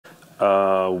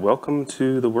Welcome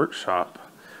to the workshop.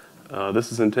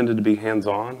 This is intended to be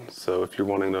hands-on, so if you're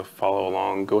wanting to follow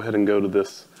along, go ahead and go to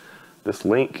this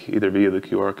link, either via the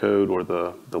QR code or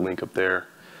the link up there,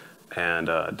 and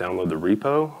download the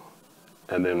repo,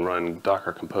 and then run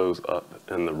Docker Compose up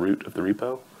in the root of the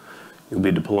repo. You'll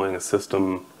be deploying a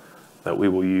system that we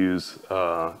will use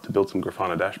to build some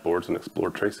Grafana dashboards and explore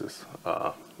traces.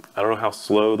 I don't know how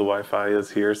slow the Wi-Fi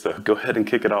is here, so go ahead and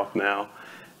kick it off now,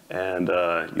 and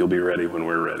you'll be ready when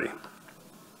we're ready.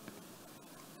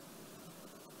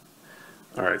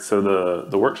 All right, so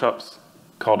the workshop's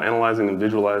called Analyzing and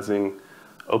Visualizing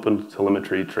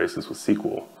OpenTelemetry Traces with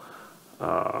SQL.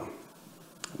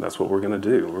 That's what we're going to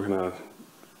do. We're going to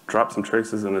drop some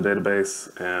traces in a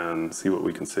database and see what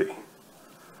we can see.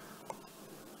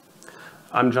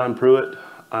 I'm John Pruitt.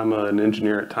 I'm an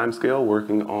engineer at Timescale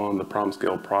working on the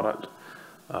PromScale product.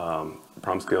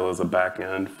 PromScale is a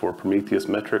backend for Prometheus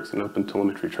metrics and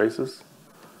OpenTelemetry traces.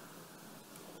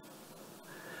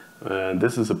 And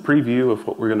this is a preview of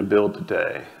what we're going to build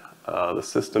today. The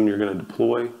system you're going to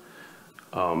deploy,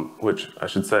 which I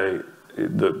should say,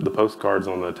 the postcards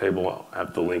on the table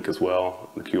have the link as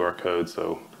well, the QR code,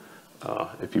 so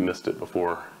if you missed it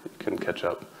before, you can catch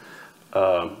up.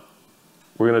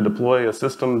 We're going to deploy a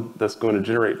system that's going to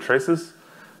generate traces,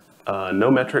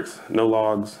 no metrics, no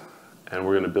logs, and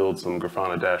we're going to build some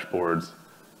Grafana dashboards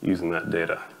using that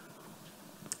data.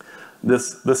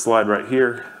 This slide right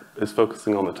here is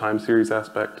focusing on the time series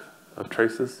aspect of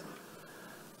traces.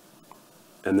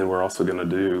 And then we're also going to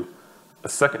do a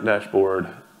second dashboard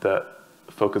that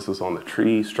focuses on the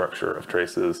tree structure of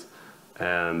traces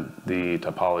and the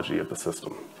topology of the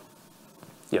system.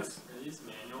 Yes? Are these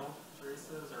manual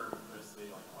traces or mostly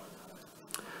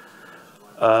like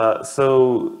automatic?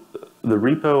 So the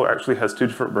repo actually has two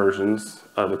different versions.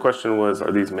 The question was,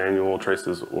 are these manual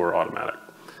traces or automatic?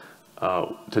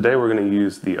 Today we're going to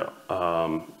use the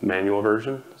manual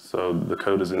version, so the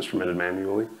code is instrumented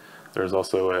manually. There's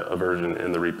also a version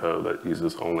in the repo that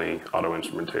uses only auto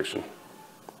instrumentation.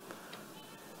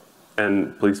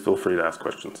 And please feel free to ask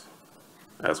questions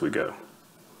as we go.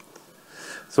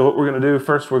 So what we're going to do,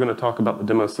 first we're going to talk about the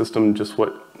demo system, just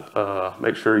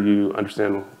make sure you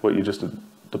understand what you just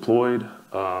deployed.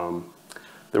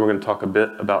 Then we're going to talk a bit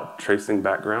about tracing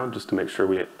background, just to make sure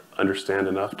we understand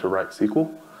enough to write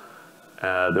SQL.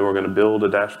 Then we're going to build a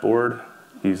dashboard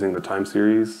using the time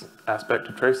series aspect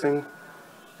of tracing.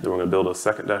 Then we're going to build a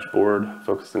second dashboard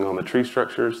focusing on the tree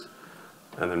structures,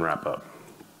 and then wrap up.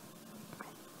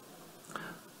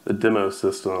 The demo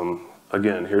system,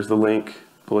 again, here's the link,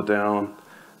 pull it down.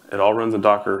 It all runs in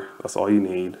Docker, that's all you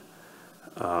need.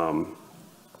 I'll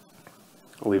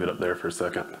leave it up there for a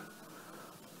second.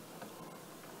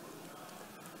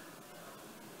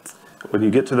 When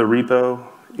you get to the repo,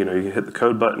 you can hit the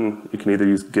code button. You can either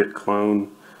use git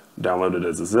clone, download it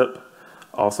as a zip.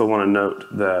 I also want to note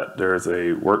that there's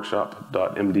a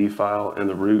workshop.md file in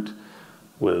the root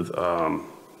with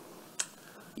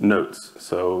notes.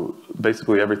 So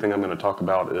basically everything I'm going to talk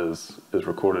about is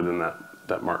recorded in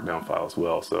that markdown file as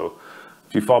well. So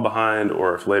if you fall behind,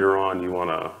 or if later on you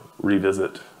want to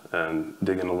revisit and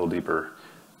dig in a little deeper,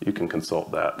 you can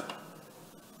consult that.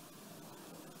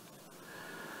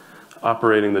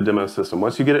 Operating the demo system.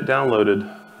 Once you get it downloaded,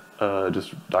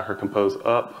 just Docker Compose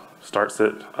up, starts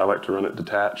it. I like to run it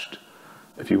detached.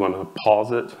 If you want to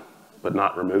pause it, but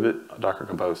not remove it, Docker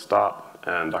Compose stop,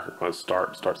 and Docker Compose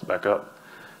starts it back up.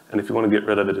 And if you want to get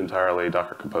rid of it entirely,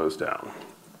 Docker Compose down.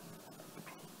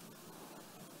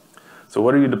 So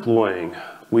what are you deploying?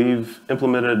 We've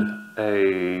implemented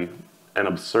an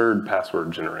absurd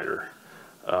password generator.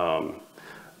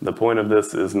 The point of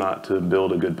this is not to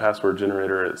build a good password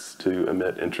generator, it's to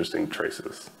emit interesting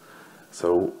traces.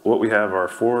 So what we have are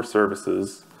 4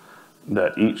 services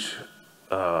that each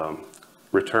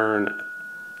return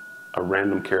a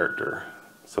random character.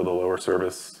 So the lower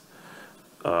service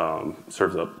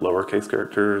serves up lowercase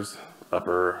characters,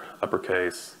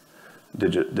 uppercase,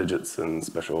 digits, and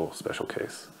special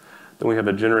case. Then we have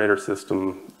a generator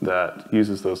system that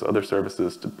uses those other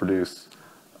services to produce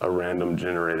a random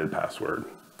generated password.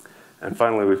 And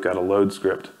finally, we've got a load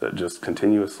script that just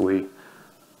continuously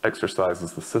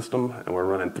exercises the system, and we're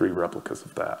running 3 replicas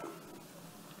of that.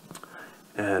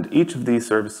 And each of these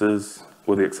services,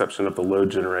 with the exception of the load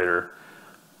generator,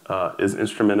 is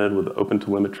instrumented with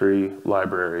OpenTelemetry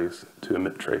libraries to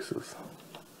emit traces.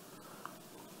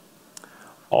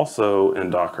 Also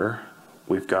in Docker,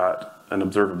 we've got an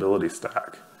observability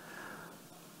stack.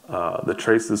 The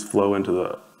traces flow into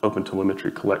the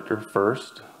OpenTelemetry collector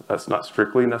first. That's not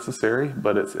strictly necessary,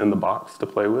 but it's in the box to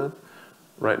play with.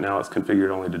 Right now it's configured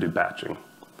only to do batching,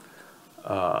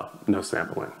 no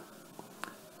sampling.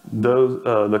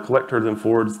 The collector then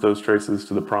forwards those traces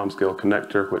to the PromScale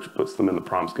connector, which puts them in the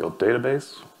PromScale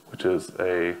database, which is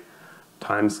a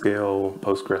Timescale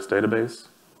Postgres database.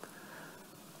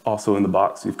 Also in the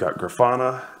box, you've got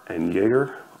Grafana and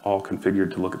Jaeger, all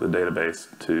configured to look at the database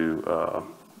to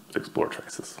explore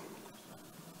traces.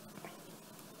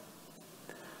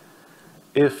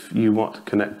 If you want to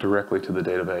connect directly to the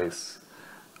database,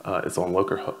 it's on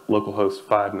localhost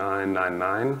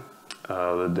 5999.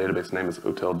 The database name is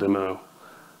OpenTelemetry,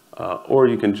 or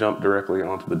you can jump directly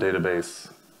onto the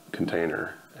database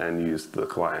container and use the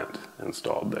client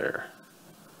installed there.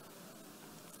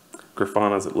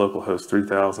 Grafana is at localhost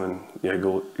 3000,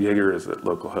 Jaeger is at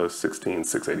localhost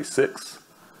 16686,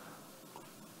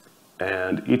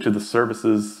 and each of the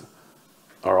services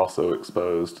are also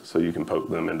exposed, so you can poke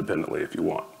them independently if you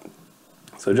want.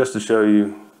 So just to show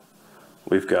you,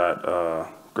 we've got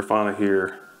Grafana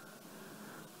here,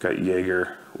 got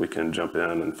Jaeger. We can jump in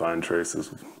and find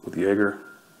traces with Jaeger.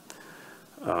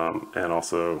 And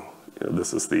also,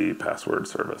 this is the password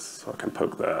service, so I can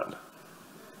poke that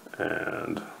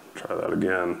and try that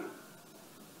again.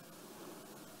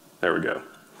 There we go.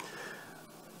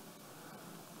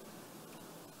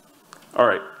 All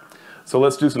right, so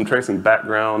let's do some tracing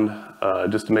background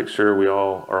just to make sure we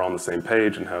all are on the same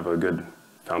page and have a good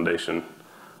foundation.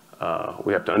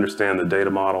 We have to understand the data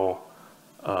model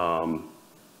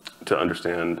to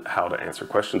understand how to answer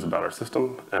questions about our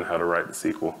system and how to write the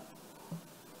SQL.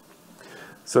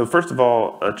 So first of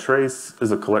all, a trace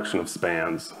is a collection of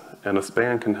spans, and a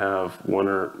span can have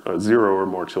 0 or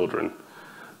more children.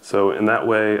 So in that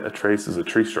way, a trace is a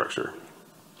tree structure.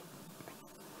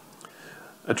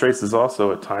 A trace is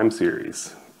also a time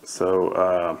series.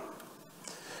 So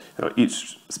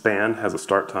each span has a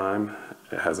start time,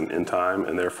 it has an end time,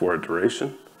 and therefore a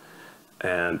duration.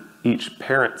 And each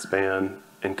parent span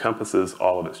encompasses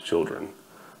all of its children.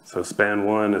 So span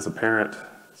 1 is a parent,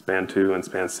 span 2 and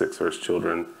span 6 are its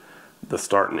children. The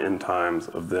start and end times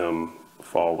of them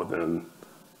fall within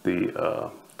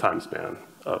the time span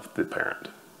of the parent.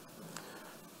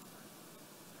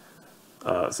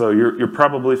 So you're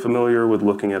probably familiar with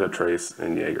looking at a trace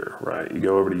in Jaeger, right? You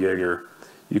go over to Jaeger,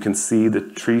 you can see the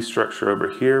tree structure over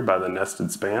here by the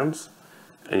nested spans,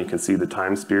 and you can see the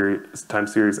time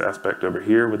series aspect over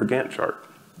here with the Gantt chart.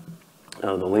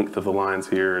 The length of the lines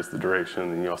here is the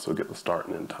duration, and you also get the start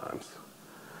and end times.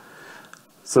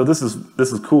 So this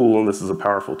is cool, and this is a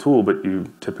powerful tool, but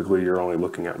you're only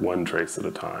looking at one trace at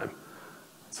a time.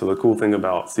 So the cool thing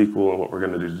about SQL and what we're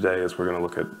going to do today is we're going to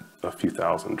look at a few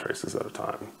thousand traces at a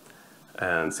time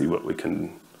and see what we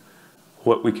can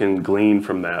glean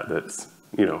from that that's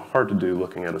hard to do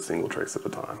looking at a single trace at a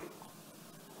time.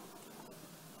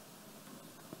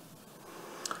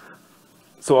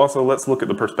 So also let's look at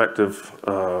the perspective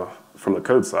from the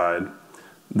code side.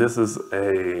 This is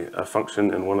a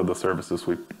function in one of the services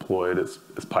we deployed is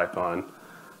Python.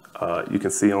 You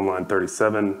can see on line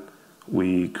 37,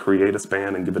 we create a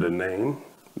span and give it a name.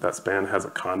 That span has a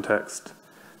context,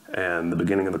 and the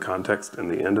beginning of the context and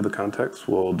the end of the context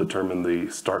will determine the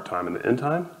start time and the end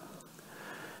time.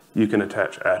 You can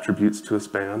attach attributes to a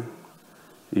span.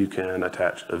 You can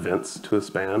attach events to a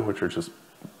span, which are just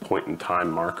point in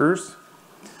time markers.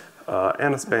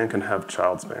 And a span can have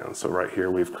child spans. So right here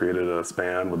we've created a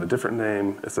span with a different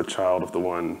name. It's a child of the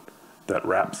one that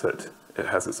wraps it. It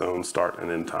has its own start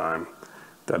and end time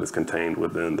that is contained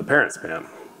within the parent span.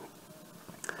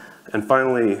 And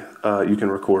finally, you can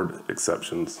record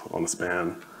exceptions on the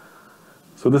span.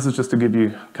 So this is just to give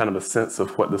you kind of a sense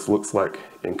of what this looks like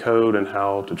in code and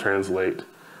how to translate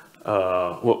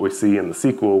what we see in the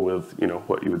SQL with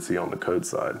what you would see on the code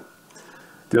side.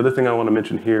 The other thing I want to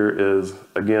mention here is,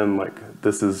 again,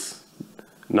 this is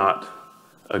not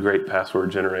a great password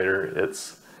generator.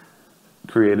 It's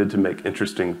created to make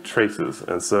interesting traces.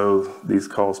 And so these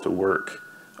calls to work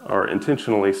are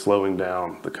intentionally slowing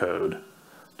down the code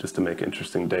just to make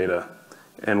interesting data.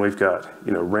 And we've got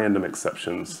random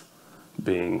exceptions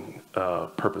being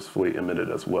purposefully emitted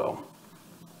as well.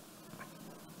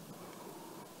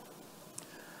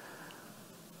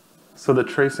 So the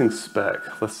tracing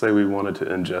spec, let's say we wanted to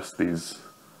ingest these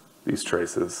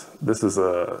traces. This is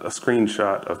a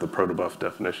screenshot of the protobuf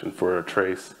definition for a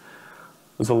trace.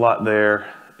 There's a lot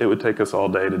there. It would take us all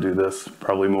day to do this,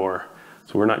 probably more.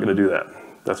 So we're not going to do that.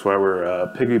 That's why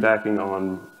we're piggybacking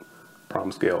on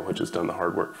PromScale, which has done the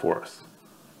hard work for us.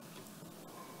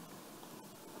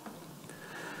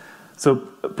 So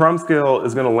PromScale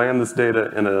is going to land this data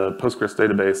in a Postgres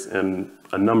database in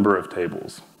a number of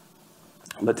tables.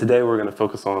 But today we're going to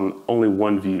focus on only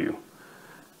one view,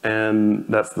 and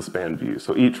that's the span view.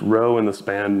 So each row in the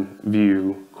span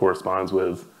view corresponds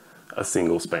with a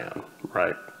single span,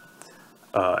 right?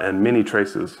 And many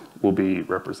traces will be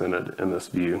represented in this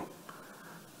view.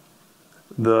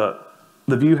 The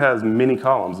view has many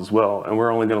columns as well, and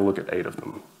we're only going to look at 8 of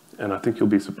them. And I think you'll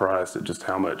be surprised at just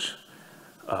how much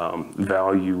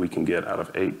value we can get out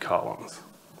of 8 columns.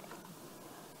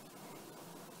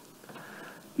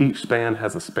 Each span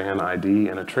has a span ID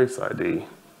and a trace ID.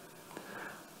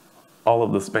 All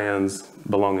of the spans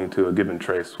belonging to a given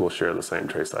trace will share the same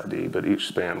trace ID, but each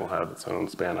span will have its own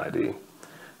span ID.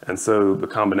 And so the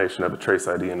combination of a trace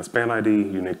ID and a span ID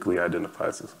uniquely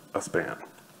identifies a span.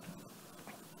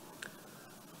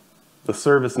 The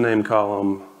service name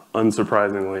column,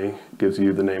 unsurprisingly, gives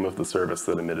you the name of the service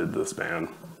that emitted the span.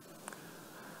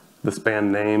 The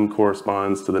span name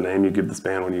corresponds to the name you give the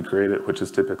span when you create it, which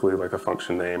is typically like a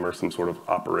function name or some sort of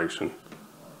operation.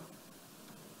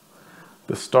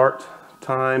 The start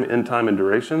time, end time, and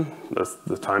duration, that's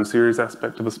the time series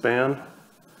aspect of a span.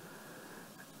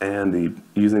 And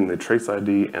using the trace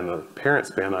ID and the parent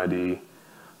span ID,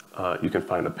 you can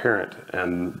find a parent,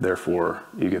 and therefore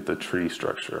you get the tree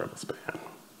structure of a span,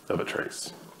 of a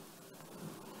trace.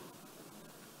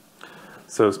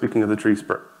 So speaking of the tree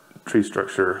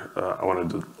structure, I wanted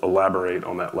to elaborate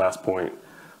on that last point.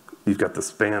 You've got the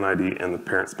span ID and the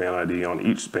parent span ID on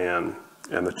each span,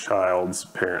 and the child's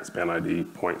parent span ID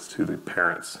points to the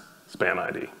parent's span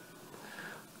ID.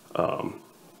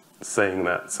 Saying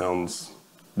that sounds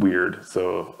weird,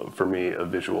 so for me, a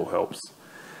visual helps.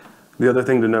 The other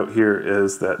thing to note here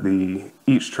is that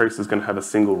each trace is going to have a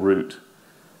single root,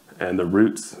 and the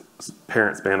root's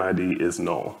parent span ID is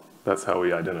null. That's how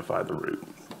we identify the root.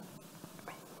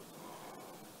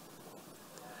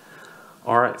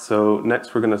 All right, so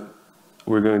next we're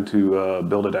going to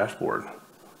build a dashboard.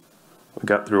 We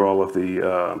got through all of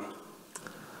the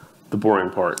boring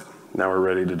part. Now we're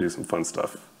ready to do some fun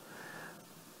stuff.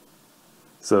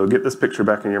 So get this picture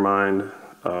back in your mind: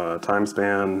 time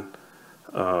span,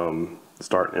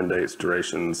 start, end dates,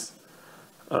 durations.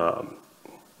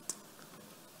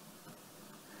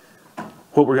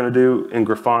 What we're going to do in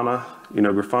Grafana,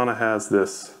 Grafana has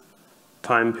this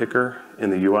time picker in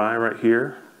the UI right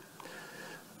here.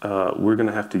 We're going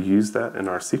to have to use that in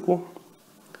our SQL.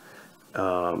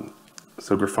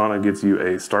 So Grafana gives you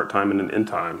a start time and an end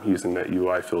time using that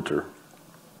UI filter.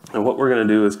 And what we're going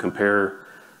to do is compare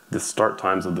the start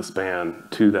times of the span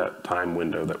to that time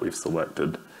window that we've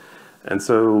selected. And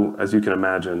so, as you can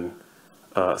imagine,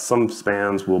 some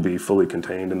spans will be fully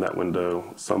contained in that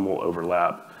window, some will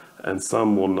overlap, and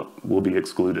some will be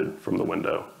excluded from the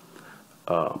window.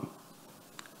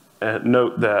 And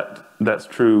note that that's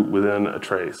true within a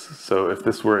trace. So if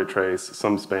this were a trace,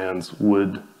 some spans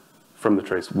from the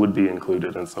trace would be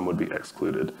included and some would be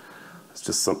excluded. It's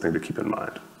just something to keep in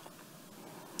mind.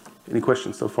 Any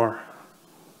questions so far?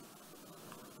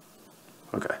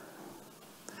 Okay.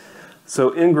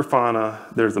 So in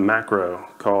Grafana, there's a macro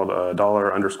called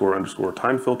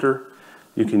 $__time filter.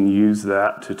 You can use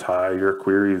that to tie your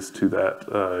queries to that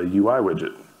UI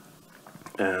widget.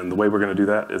 And the way we're going to do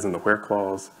that is in the where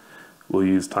clause. We'll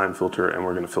use time filter, and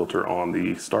we're going to filter on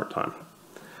the start time.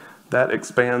 That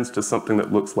expands to something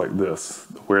that looks like this,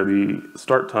 where the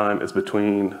start time is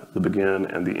between the begin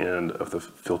and the end of the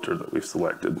filter that we've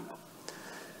selected.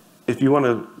 If you want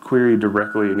to query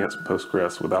directly against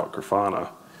Postgres without Grafana,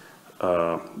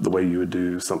 the way you would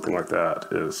do something like that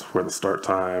is where the start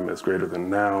time is greater than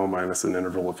now minus an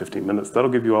interval of 15 minutes.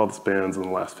 That'll give you all the spans in the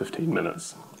last 15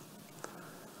 minutes.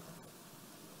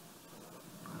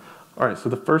 All right, so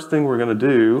the first thing we're going to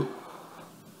do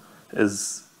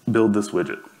is build this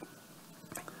widget.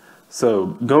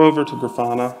 So go over to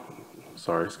Grafana,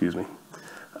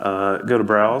 go to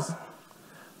Browse.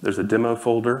 There's a demo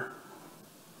folder.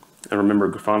 And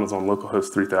remember, Grafana is on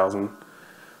localhost 3000.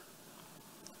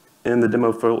 In the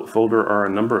demo folder are a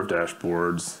number of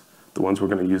dashboards. The ones we're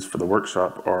going to use for the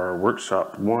workshop are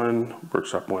Workshop 1,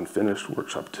 Workshop 1 Finished,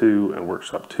 Workshop 2, and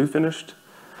Workshop 2 Finished.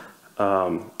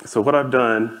 So what I've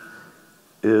done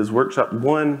is Workshop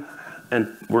 1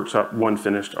 and Workshop 1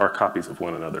 Finished are copies of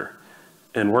one another.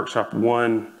 In Workshop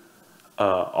 1,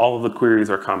 all of the queries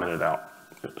are commented out.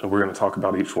 We're going to talk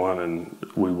about each one, and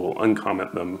we will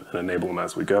uncomment them and enable them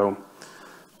as we go.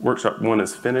 Workshop 1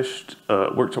 is finished.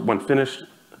 Workshop 1 Finished,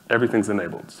 everything's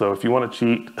enabled. So if you want to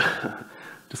cheat,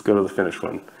 just go to the finished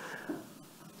one.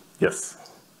 Yes?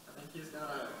 I think he's got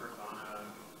a Grafana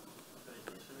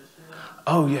authentication issue.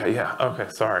 Oh, yeah. Okay,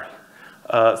 sorry.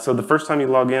 So the first time you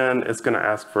log in, it's going to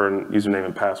ask for a username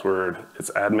and password.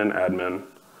 It's admin.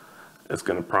 It's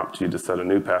going to prompt you to set a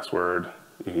new password.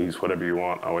 You can use whatever you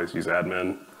want. I always use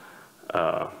admin.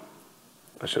 I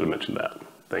should have mentioned that.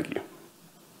 Thank you.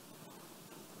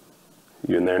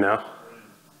 You in there now?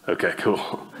 Okay,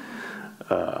 cool.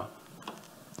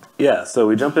 Yeah, so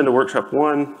we jump into workshop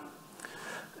 1,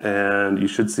 and you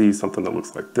should see something that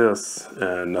looks like this,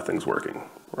 and nothing's working,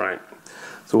 right?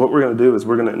 So what we're going to do is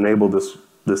we're going to enable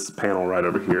this panel right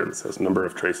over here that says number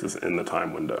of traces in the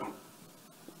time window.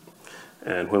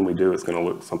 And when we do, it's going to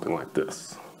look something like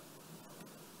this.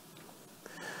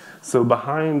 So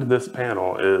behind this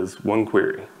panel is one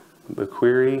query. The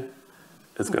query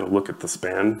is going to look at the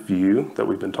span view that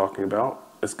we've been talking about.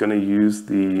 It's going to use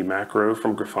the macro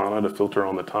from Grafana to filter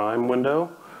on the time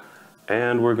window.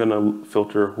 And we're going to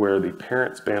filter where the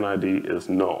parent span ID is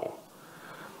null.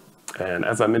 And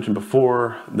as I mentioned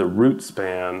before, the root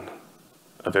span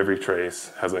of every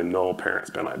trace has a null parent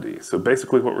span ID. So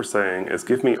basically what we're saying is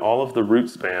give me all of the root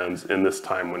spans in this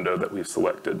time window that we've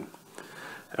selected.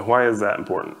 And why is that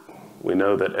important? We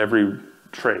know that every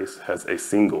trace has a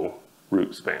single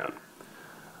root span.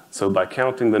 So by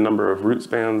counting the number of root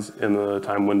spans in the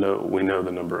time window, we know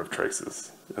the number of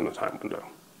traces in the time window,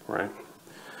 right?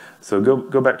 So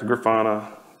go back to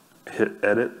Grafana, hit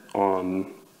edit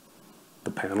on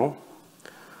the panel,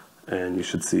 and you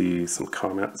should see some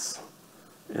comments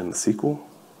in the SQL.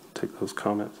 Take those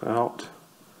comments out,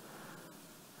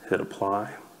 hit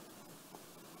apply,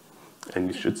 and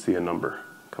you should see a number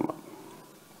come up.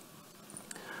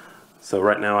 So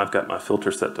right now I've got my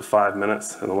filter set to 5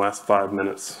 minutes. In the last 5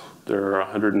 minutes, there are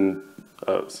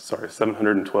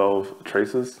 712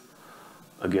 traces.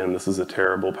 Again, this is a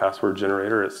terrible password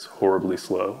generator. It's horribly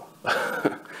slow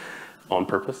on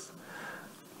purpose.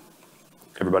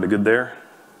 Everybody good there?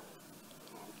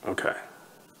 Okay.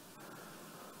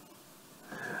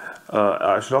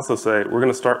 I should also say we're going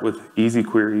to start with easy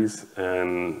queries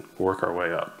and work our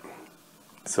way up.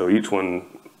 So each one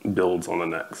builds on the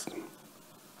next.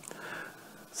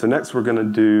 So next we're going to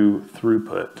do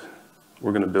throughput.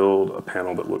 We're going to build a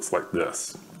panel that looks like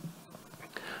this.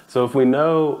 So if we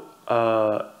know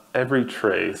every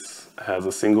trace has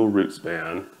a single root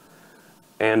span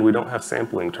and we don't have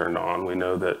sampling turned on, we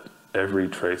know that every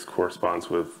trace corresponds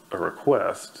with a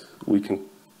request, we can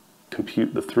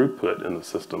compute the throughput in the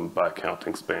system by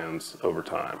counting spans over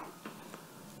time,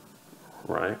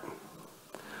 right?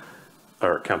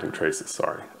 Or counting traces,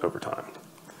 sorry, over time.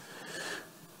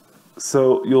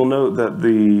 So you'll note that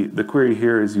the query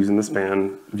here is using the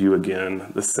span view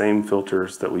again, the same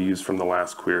filters that we used from the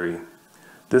last query.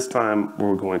 This time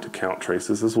we're going to count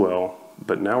traces as well,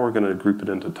 but now we're going to group it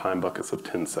into time buckets of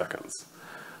 10 seconds.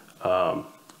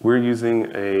 We're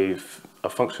using a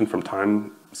function from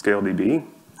Timescale DB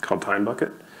called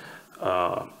TimeBucket.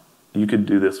 You could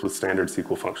do this with standard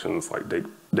SQL functions like date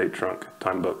trunc.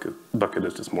 TimeBucket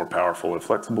is just more powerful and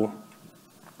flexible.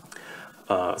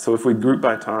 So if we group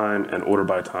by time and order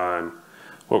by time,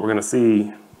 what we're going to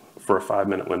see for a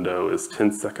 5-minute window is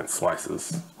 10-second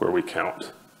slices where we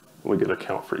count. We get a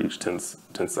count for each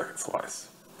 10-second slice.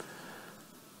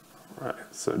 All right,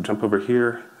 so jump over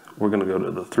here. We're going to go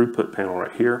to the throughput panel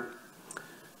right here,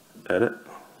 edit.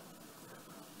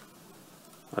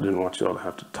 I didn't want you all to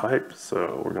have to type,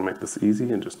 so we're going to make this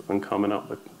easy and just uncomment out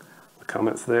the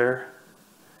comments there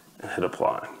and hit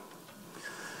apply.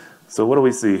 So what do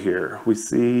we see here? We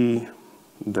see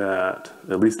that,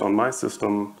 at least on my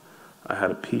system, I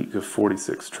had a peak of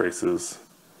 46 traces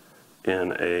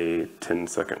in a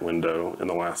 10-second window in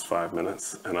the last 5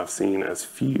 minutes, and I've seen as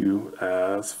few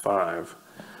as 5.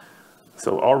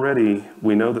 So already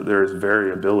we know that there is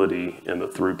variability in the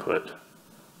throughput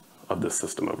of this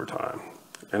system over time.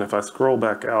 And if I scroll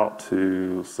back out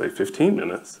to, say, 15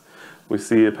 minutes, we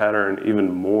see a pattern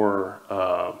even more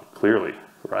clearly,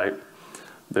 right?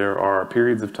 There are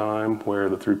periods of time where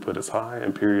the throughput is high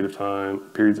and periods of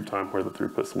time where the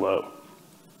throughput's low.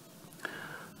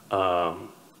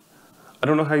 I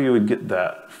don't know how you would get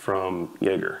that from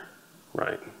Jaeger,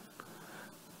 right?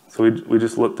 So we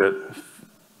just looked at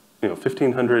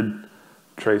 1,500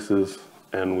 traces,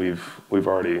 and we've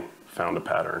already found a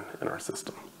pattern in our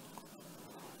system.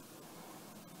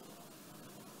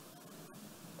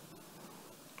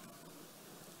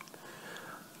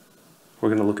 We're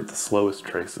going to look at the slowest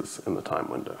traces in the time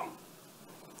window.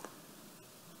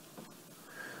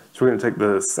 So we're going to take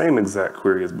the same exact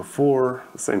query as before,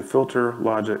 the same filter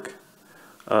logic.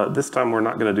 This time we're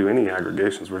not going to do any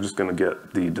aggregations. We're just going to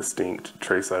get the distinct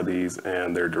trace IDs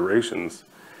and their durations.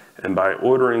 And by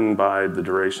ordering by the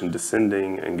duration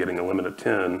descending and getting a limit of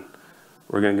 10,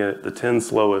 we're going to get the 10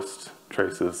 slowest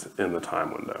traces in the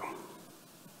time window.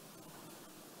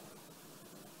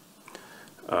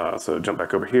 So jump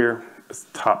back over here. It's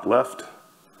top left.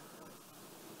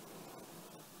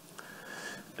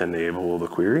 Enable the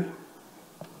query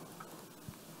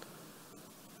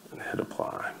and hit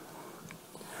apply.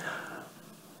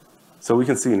 So we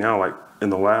can see now, like in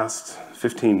the last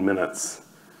 15 minutes,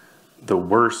 the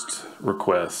worst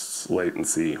request's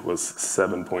latency was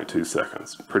 7.2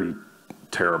 seconds. Pretty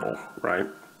terrible, right?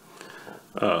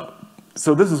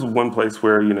 So this is one place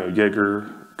where, you know, Jaeger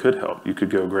could help. You could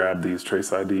go grab these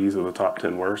trace IDs of the top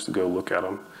 10 worst and go look at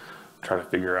them, try to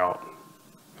figure out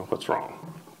what's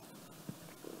wrong.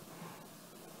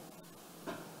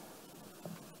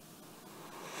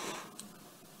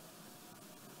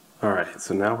 All right,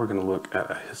 so now we're going to look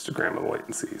at a histogram of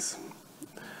latencies.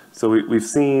 So we've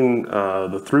seen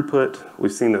the throughput,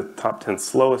 we've seen the top 10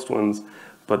 slowest ones,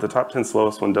 but the top 10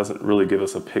 slowest one doesn't really give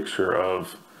us a picture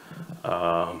of,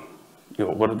 you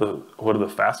know, what do the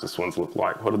fastest ones look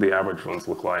like? What do the average ones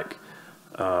look like?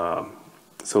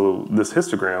 So this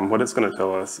histogram, what it's going to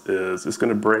tell us is it's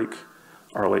going to break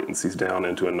our latencies down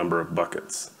into a number of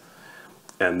buckets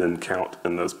and then count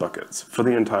in those buckets for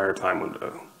the entire time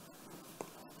window.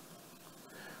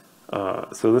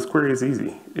 So this query is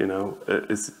easy, you know,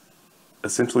 it's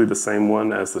essentially the same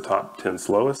one as the top 10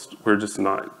 slowest. We're just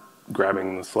not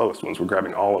grabbing the slowest ones, we're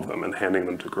grabbing all of them and handing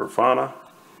them to Grafana.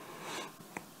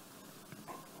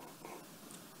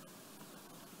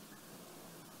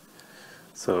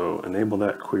 So enable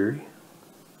that query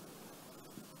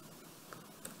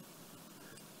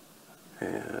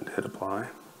and hit apply.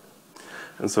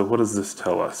 And so what does this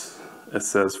tell us? It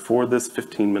says for this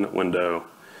 15-minute window,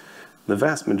 the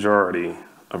vast majority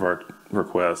of our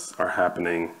requests are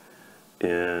happening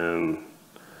in,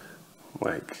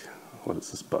 like, what is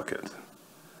this bucket?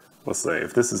 Let's say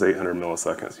if this is 800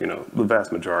 milliseconds, you know, the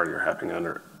vast majority are happening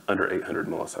under 800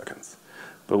 milliseconds.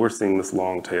 But we're seeing this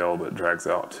long tail that drags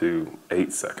out to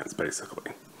 8 seconds,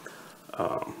 basically.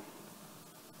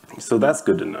 So that's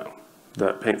good to know.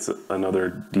 That paints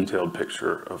another detailed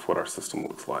picture of what our system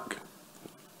looks like.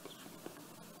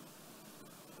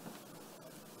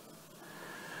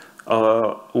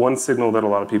 One signal that a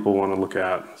lot of people want to look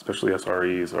at, especially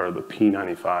SREs, are the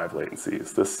P95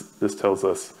 latencies. This tells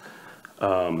us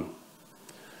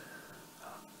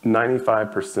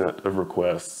 95% of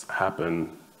requests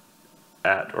happen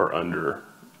at or under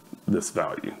this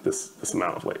value, this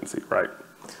amount of latency, right?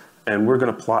 And we're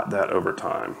going to plot that over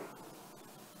time.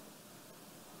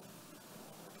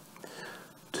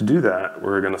 To do that,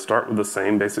 we're going to start with the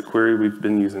same basic query we've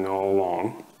been using all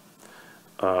along.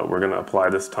 We're going to apply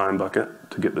this time bucket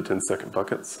to get the 10-second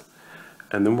buckets.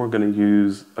 And then we're going to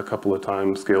use a couple of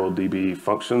Timescale DB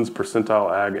functions,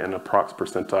 percentile ag and approx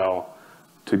percentile,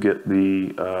 to get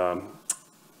the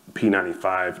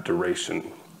P95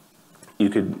 duration. You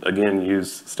could, again,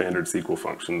 use standard SQL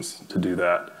functions to do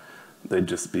that. They'd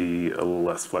just be a little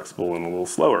less flexible and a little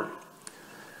slower.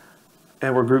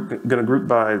 And we're going to group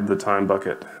by the time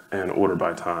bucket and order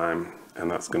by time, and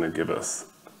that's going to give us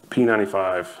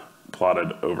P95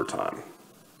 plotted over time.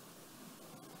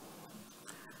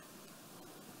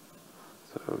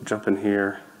 So jump in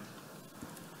here,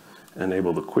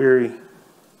 enable the query,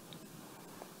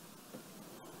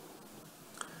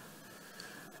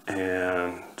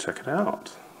 and check it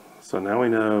out. So now we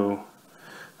know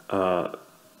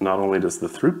not only does the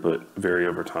throughput vary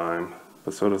over time,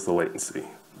 but so does the latency,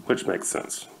 which makes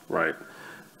sense, right?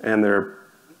 And they're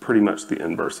pretty much the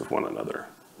inverse of one another.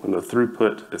 When the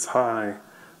throughput is high,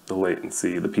 the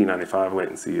latency, the P95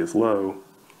 latency is low,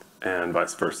 and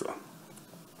vice versa.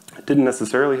 It didn't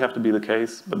necessarily have to be the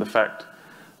case, but the fact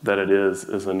that it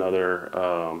is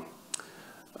another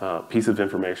piece of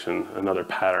information, another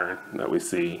pattern that we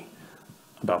see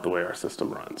about the way our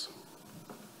system runs.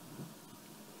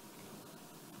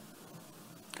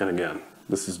 And again,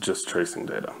 this is just tracing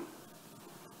data.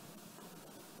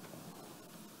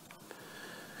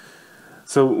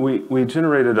 So we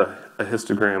generated a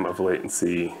histogram of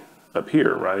latency up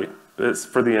here, right? It's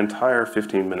for the entire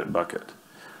 15-minute bucket,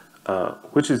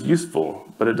 which is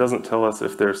useful, but it doesn't tell us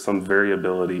if there's some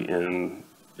variability in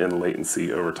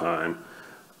latency over time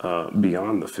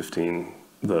beyond the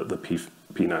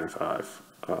P95.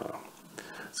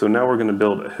 So now we're going to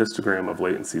build a histogram of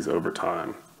latencies over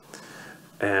time.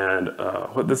 And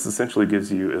what this essentially gives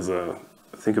you is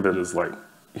think of it as like,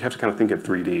 you have to kind of think in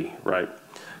 3D, right?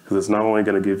 Because it's not only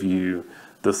going to give you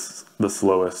the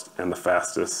slowest and the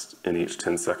fastest in each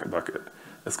 10-second bucket.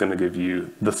 It's going to give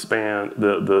you the span,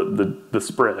 the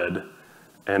spread,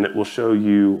 and it will show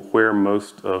you where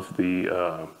most of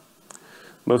the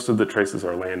traces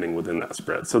are landing within that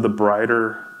spread. So the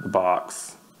brighter the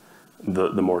box,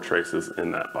 the more traces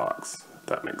in that box, if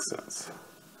that makes sense.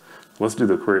 Let's do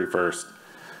the query first.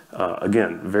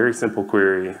 Again, very simple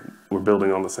query. We're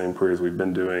building on the same queries we've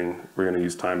been doing. We're going to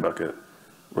use time bucket.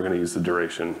 We're going to use the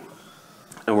duration.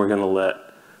 And we're going to let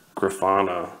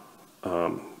Grafana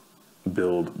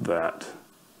build that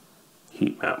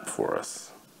heat map for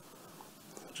us.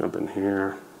 Jump in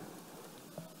here.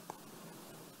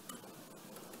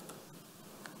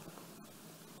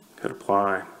 Hit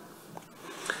apply.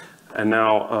 And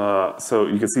now, so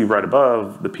you can see right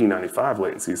above the P95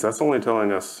 latency. So that's only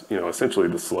telling us, essentially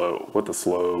what the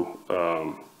slow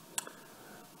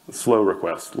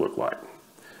requests look like.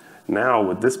 Now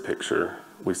with this picture,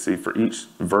 we see for each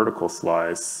vertical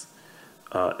slice,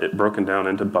 it broken down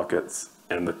into buckets,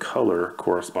 and the color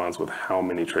corresponds with how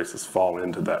many traces fall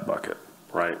into that bucket,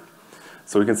 right?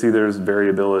 So we can see there's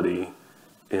variability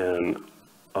in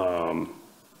the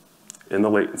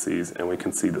latencies, and we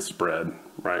can see the spread,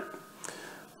 right?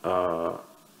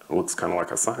 It looks kind of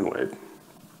like a sine wave.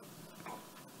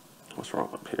 What's wrong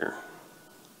up here?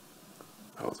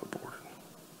 That was aborted.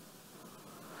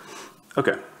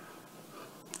 Okay.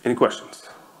 Any questions?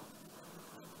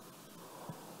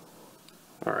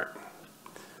 All right.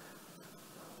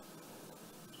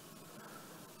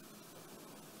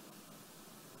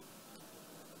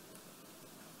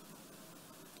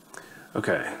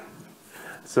 Okay.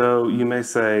 So you may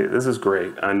say, this is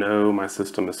great. I know my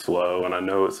system is slow, and I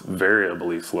know it's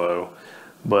variably slow,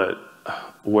 but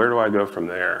where do I go from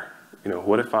there?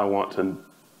 What if I want to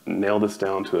nail this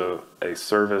down to a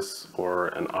service or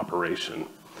an operation?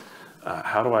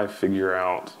 How do I figure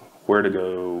out where to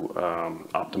go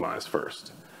optimize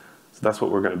first? So that's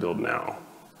what we're going to build now.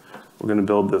 We're going to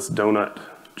build this donut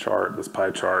chart, this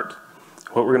pie chart.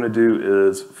 What we're going to do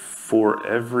is for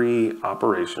every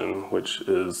operation, which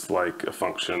is like a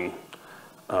function,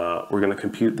 we're going to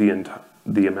compute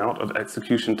the amount of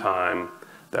execution time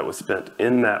that was spent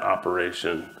in that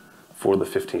operation for the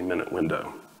 15-minute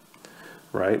window,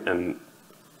 right? And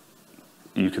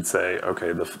you could say,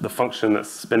 okay, the function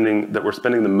that we're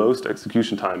spending the most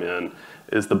execution time in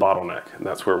is the bottleneck, and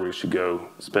that's where we should go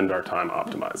spend our time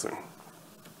optimizing.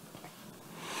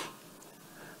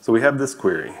 So we have this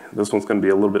query. This one's going to be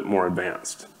a little bit more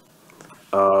advanced.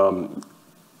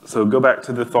 So go back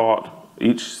to the thought,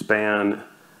 each span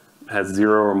has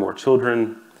 0 or more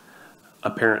children. A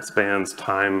parent span's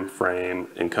time frame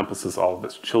encompasses all of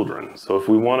its children. So if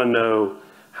we want to know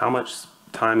how much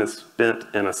time is spent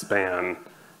in a span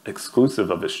exclusive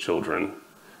of its children,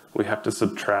 we have to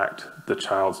subtract the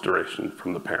child's duration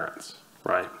from the parents,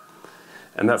 right?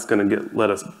 And that's going to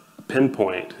let us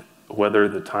pinpoint whether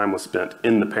the time was spent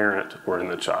in the parent or in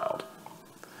the child.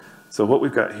 So what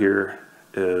we've got here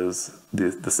is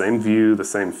the same view, the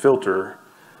same filter.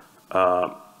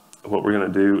 What we're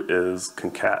going to do is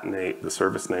concatenate the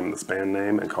service name and the span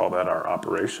name and call that our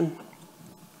operation.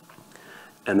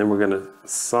 And then we're going to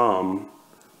sum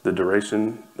the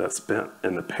duration that's spent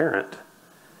in the parent,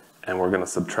 and we're going to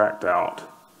subtract out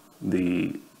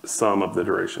the sum of the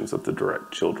durations of the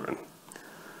direct children.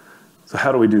 So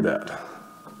how do we do that?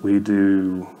 We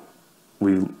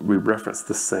reference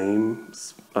the same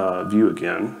view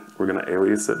again. We're going to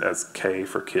alias it as K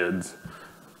for kids.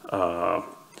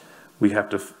 We have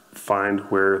to find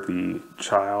where the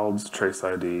child's trace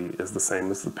ID is the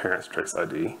same as the parent's trace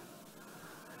ID,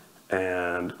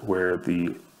 and where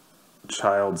the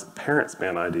child's parent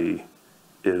span ID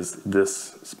is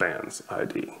this span's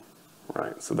ID,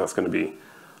 right? So that's going to be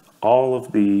all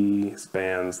of the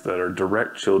spans that are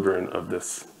direct children of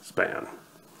this span.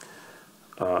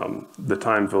 The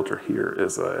time filter here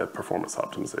is a performance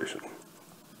optimization.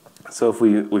 So if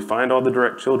we find all the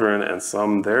direct children and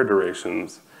sum their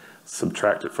durations,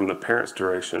 subtract it from the parent's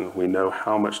duration, we know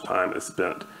how much time is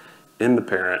spent in the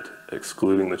parent,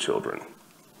 excluding the children.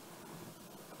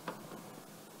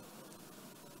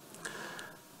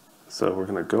 So we're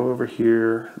going to go over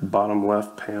here, bottom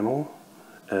left panel,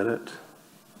 edit,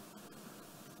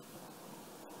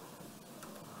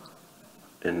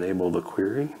 enable the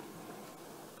query,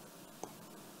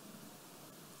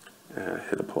 and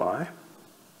hit apply.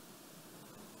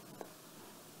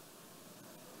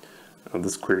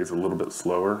 This query is a little bit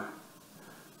slower.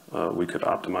 We could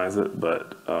optimize it,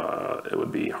 but it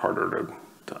would be harder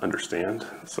to understand,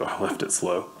 so I left it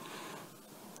slow.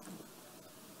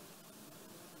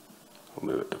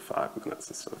 We'll move it to 5 minutes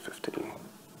instead of 15.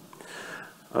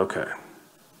 Okay.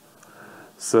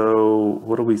 So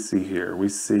what do we see here? We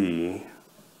see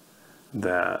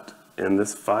that in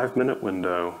this 5-minute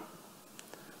window,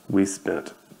 we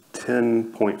spent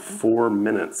 10.4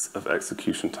 minutes of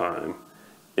execution time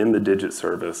in the digit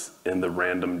service in the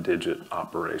random digit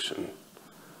operation,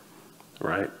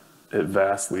 right? It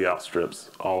vastly outstrips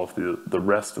all of the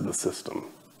rest of the system.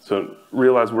 So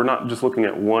realize we're not just looking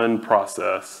at one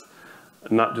process,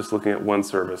 not just looking at one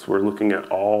service, we're looking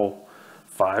at all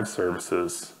 5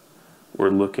 services. We're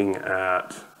looking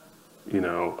at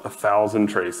 1,000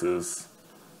 traces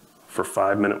for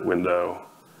 5-minute window.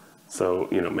 So,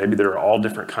 maybe there are all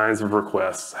different kinds of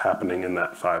requests happening in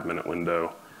that 5-minute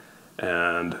window.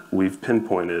 And we've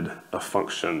pinpointed a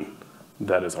function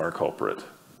that is our culprit.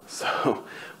 So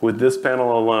with this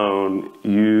panel alone,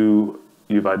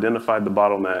 you've identified the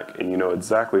bottleneck and you know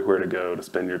exactly where to go to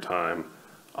spend your time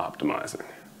optimizing,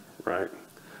 right?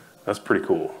 That's pretty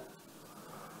cool.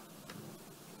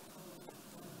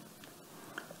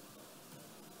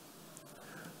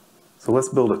 So let's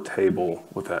build a table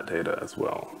with that data as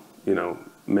well.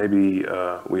 Maybe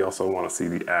we also want to see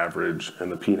the average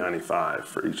and the P95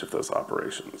 for each of those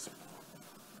operations.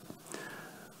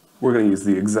 We're going to use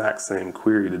the exact same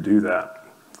query to do that.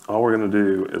 All we're going to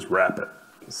do is wrap it.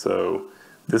 So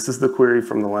this is the query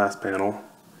from the last panel.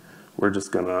 We're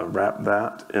just going to wrap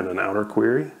that in an outer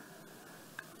query.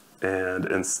 And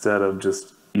instead of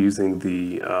just using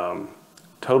the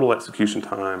total execution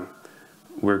time,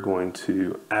 we're going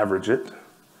to average it,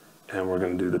 and we're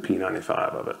going to do the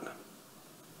P95 of it.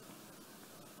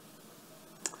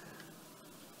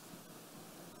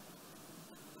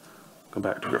 Go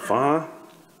back to Grafana.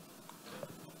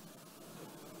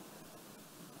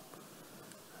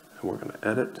 And we're going to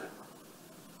edit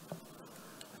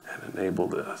and enable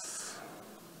this.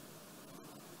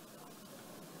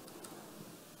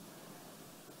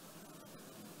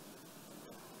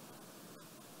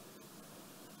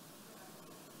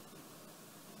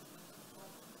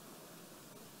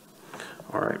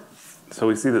 All right, so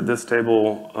we see that this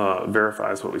table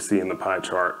verifies what we see in the pie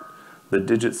chart. The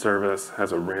digit service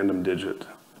has a random digit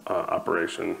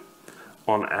operation.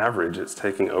 On average, it's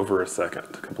taking over a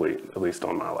second to complete, at least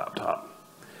on my laptop.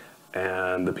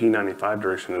 And the P95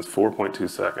 duration is 4.2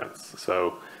 seconds.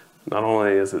 So not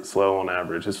only is it slow on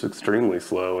average, it's extremely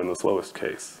slow in the slowest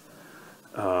case.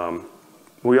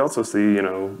 We also see,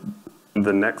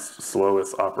 the next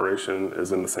slowest operation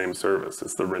is in the same service.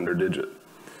 It's the render digit.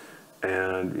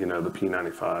 And, the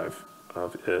P95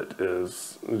 of it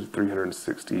is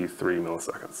 363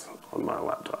 milliseconds on my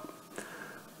laptop.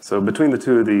 So between the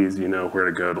two of these, you know where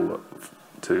to go to look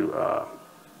to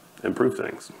improve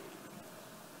things.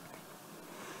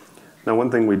 Now, one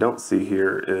thing we don't see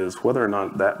here is whether or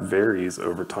not that varies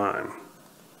over time.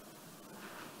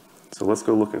 So let's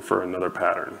go looking for another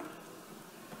pattern.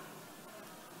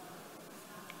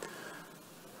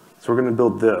 So we're going to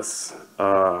build this.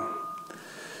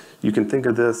 You can think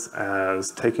of this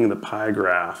as taking the pie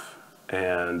graph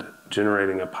and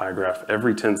generating a pie graph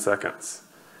every 10 seconds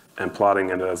and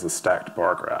plotting it as a stacked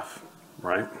bar graph,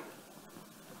 right?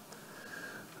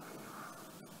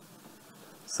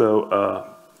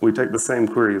 So we take the same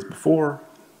query as before.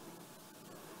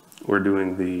 We're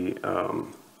doing the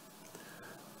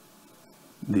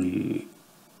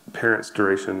parent's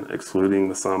duration excluding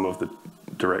the sum of the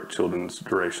direct children's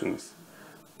durations.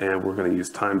 And we're going to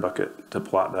use time bucket to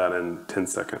plot that in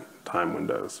 10-second time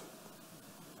windows.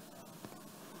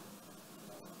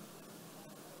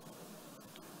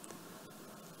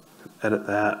 Edit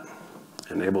that,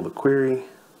 enable the query.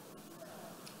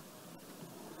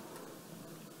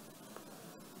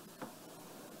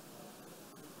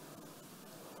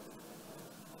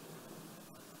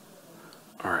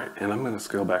 All right, and I'm going to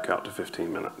scale back out to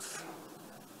 15 minutes.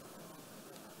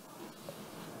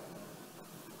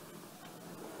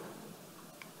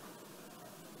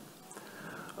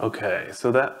 Okay,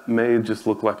 so that may just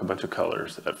look like a bunch of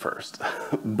colors at first,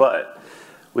 but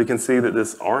we can see that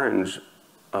this orange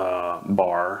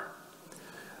bar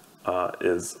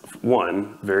is,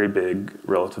 one, very big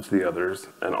relative to the others,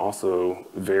 and also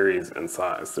varies in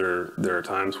size. There are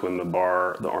times when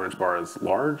the orange bar is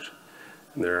large,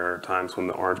 and there are times when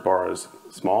the orange bar is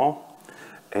small,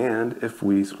 and if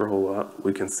we scroll up,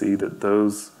 we can see that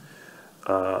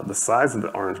the size of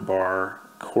the orange bar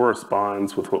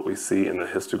corresponds with what we see in the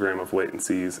histogram of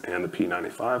latencies and the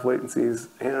P95 latencies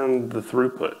and the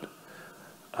throughput.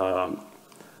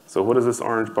 So what is this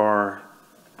orange bar?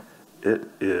 It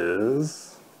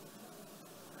is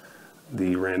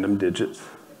the random digit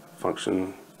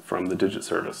function from the digit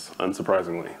service,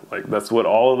 unsurprisingly. Like, that's what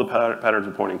all of the patterns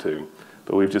are pointing to,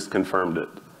 but we've just confirmed it.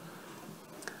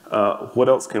 What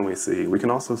else can we see? We can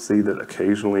also see that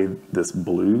occasionally this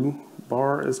blue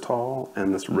bar is tall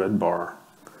and this red bar,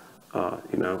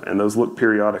 and those look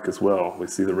periodic as well. We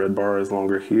see the red bar is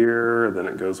longer here, then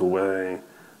it goes away,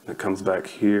 and it comes back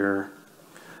here.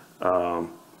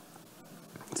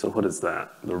 So what is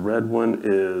that? The red one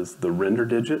is the render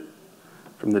digit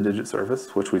from the digit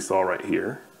service, which we saw right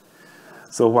here.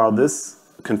 So while this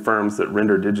confirms that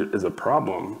render digit is a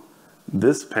problem,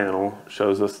 this panel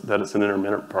shows us that it's an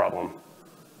intermittent problem.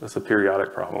 It's a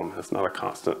periodic problem. It's not a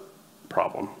constant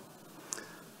problem.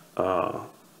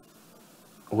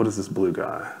 what is this blue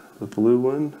guy? The blue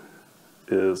one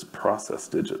is process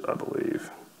digit, I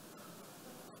believe.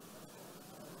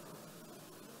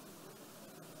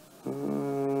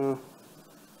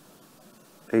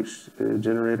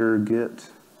 Generator get.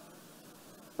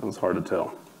 That was hard to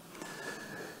tell.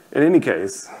 In any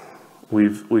case,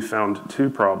 we've found two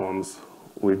problems.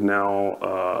 We've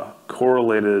now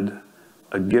correlated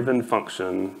a given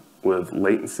function with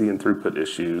latency and throughput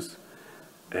issues,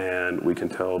 and we can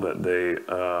tell that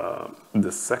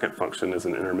this second function is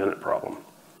an intermittent problem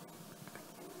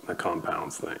that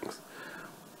compounds things.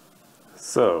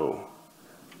 So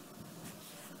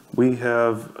we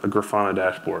have a Grafana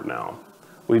dashboard now.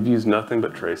 We've used nothing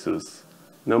but traces,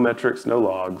 no metrics, no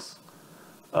logs.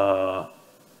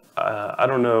 I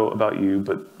don't know about you,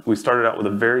 but we started out with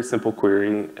a very simple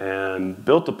query and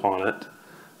built upon it.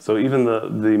 So even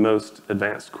the most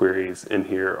advanced queries in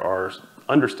here are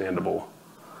understandable.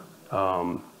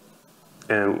 And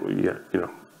yeah,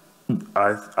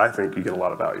 I think you get a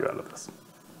lot of value out of this.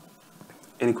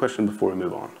 Any question before we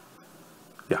move on?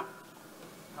 Yeah.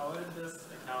 How would this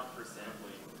account for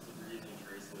sampling? If you're using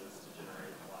traces to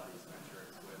generate a lot of these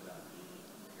metrics, would that be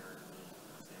inherently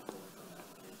sampled from the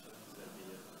application? Would that be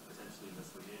potentially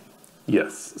misleading?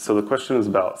 Yes. So the question is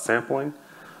about sampling.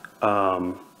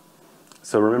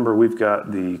 So remember, we've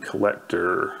got the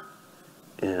collector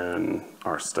in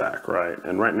our stack, right?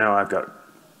 And right now I've got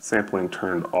sampling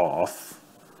turned off.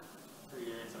 Are you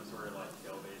doing some sort of like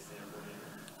tail-based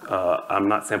sampling? I'm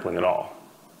not sampling at all.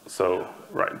 So,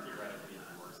 Yeah, right. Theoretically, if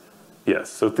you were sampling. Yes.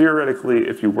 So theoretically,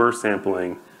 if you were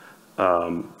sampling,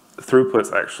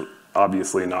 throughput's actually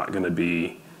obviously not going to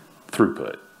be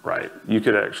throughput, right? You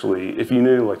could actually, if you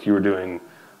knew like you were doing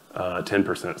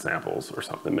 10% samples or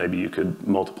something, maybe you could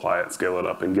multiply it, scale it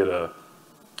up, and get a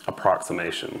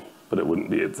approximation, but it wouldn't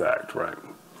be exact, right?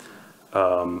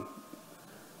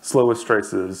 Slowest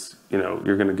traces,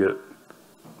 you're going to get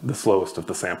the slowest of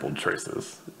the sampled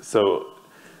traces. So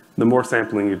the more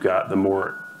sampling you've got, the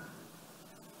more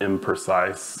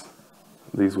imprecise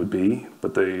these would be,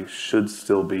 but they should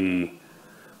still be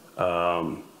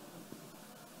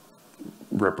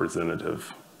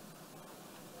representative.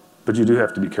 But you do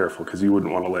have to be careful because you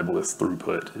wouldn't want to label this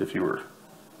throughput if you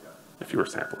were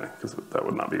sampling, because that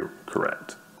would not be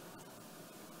correct.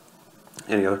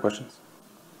 Any other questions?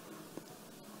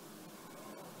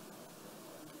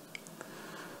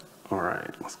 All right,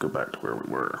 let's go back to where we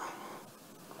were.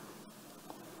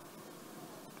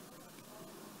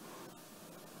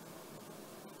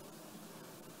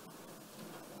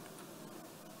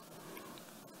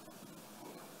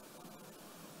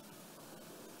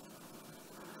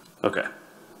 Okay.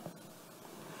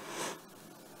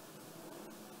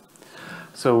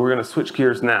 So we're going to switch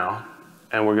gears now,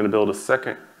 and we're going to build a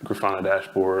second Grafana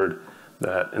dashboard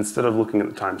that, instead of looking at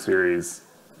the time series,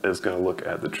 is going to look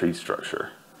at the tree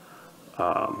structure.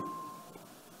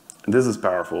 This is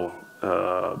powerful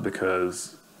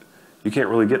because you can't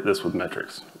really get this with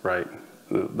metrics, right?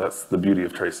 That's the beauty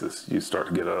of traces. You start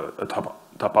to get a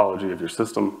topology of your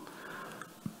system.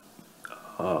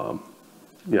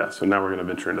 Yeah, so now we're going to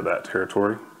venture into that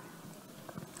territory.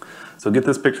 So get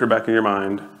this picture back in your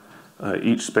mind.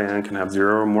 Each span can have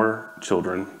 0 or more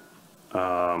children.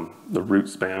 The root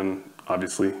span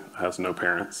obviously has no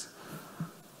parents.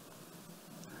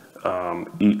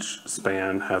 Each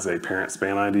span has a parent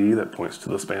span ID that points to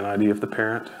the span ID of the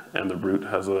parent, and the root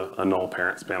has a null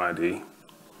parent span ID.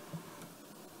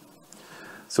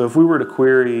 So if we were to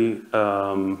query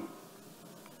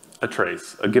a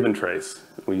trace, a given trace,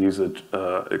 we use an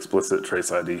explicit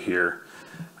trace ID here,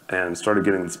 and started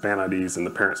getting the span IDs and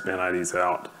the parent span IDs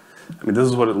out. I mean, this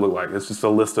is what it looked like. It's just a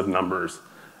list of numbers.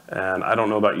 And I don't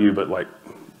know about you, but like,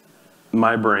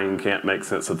 my brain can't make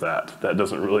sense of that. That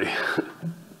doesn't really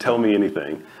tell me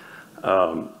anything.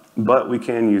 But we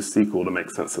can use SQL to make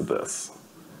sense of this.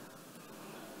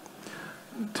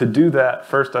 To do that,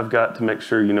 first I've got to make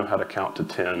sure you know how to count to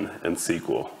 10 in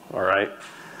SQL, all right?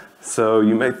 So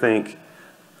you may think,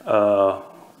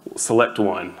 select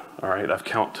 1, all right? I've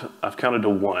counted to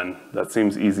 1. That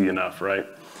seems easy enough, right?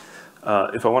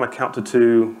 If I want to count to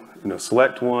 2,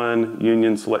 select 1,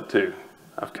 union, select 2.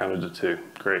 I've counted to 2,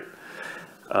 great.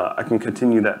 I can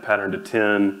continue that pattern to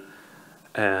 10,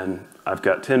 and I've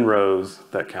got 10 rows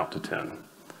that count to 10.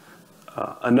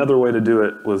 Another way to do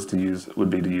it would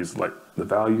be to use like the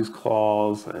values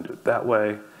clause and do it that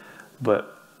way,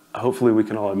 but hopefully we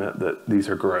can all admit that these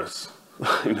are gross.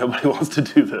 Nobody wants to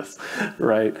do this,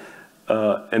 right?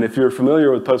 And if you're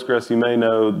familiar with Postgres, you may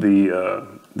know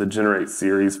the generate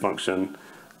series function.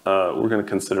 We're going to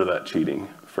consider that cheating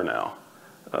for now.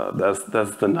 That's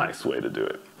the nice way to do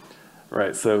it.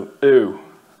 right? So, you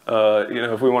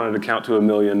know, if we wanted to count to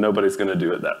 1,000,000, nobody's going to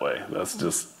do it that way. That's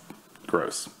just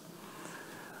gross.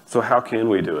 So how can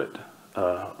we do it?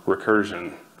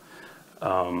 Recursion.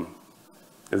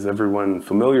 Is everyone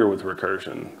familiar with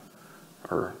recursion?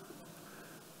 Or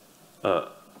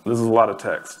this is a lot of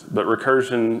text, but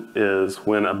recursion is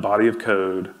when a body of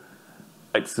code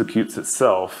executes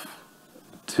itself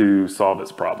to solve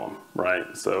its problem,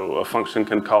 right? So a function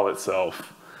can call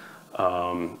itself,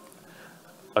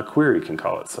 a query can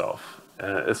call itself.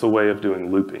 It's a way of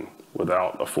doing looping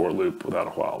without a for loop, without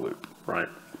a while loop, right?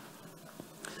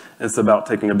 It's about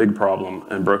taking a big problem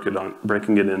and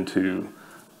breaking it into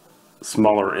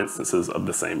smaller instances of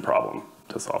the same problem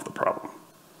to solve the problem.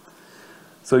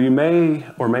 So you may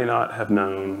or may not have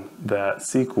known that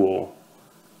SQL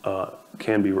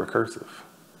can be recursive.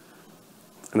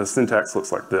 And the syntax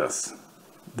looks like this.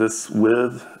 This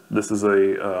is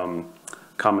a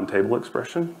common table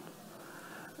expression.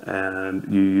 And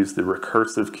you use the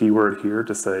recursive keyword here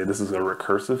to say this is a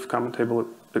recursive common table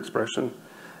expression,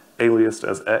 aliased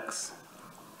as X.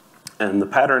 And the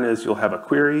pattern is you'll have a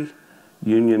query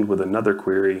union with another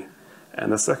query,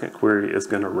 and the second query is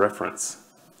going to reference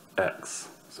X.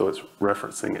 So it's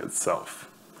referencing itself.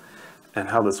 And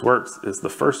how this works is the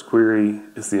first query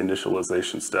is the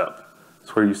initialization step.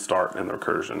 It's where you start in the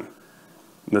recursion.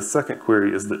 And the second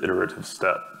query is the iterative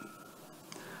step.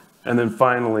 And then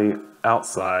finally,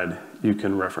 outside, you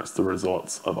can reference the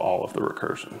results of all of the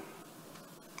recursion.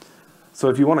 So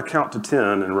if you want to count to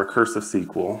 10 in recursive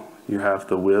SQL, you have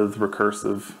the with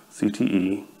recursive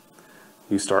CTE.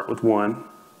 You start with 1,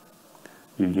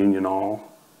 you union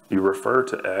all, you refer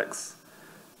to X,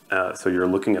 so you're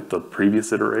looking at the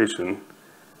previous iteration,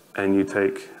 and you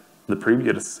take the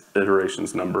previous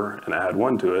iteration's number and add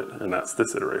 1 to it, and that's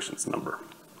this iteration's number.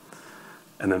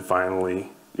 And then finally,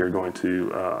 you're going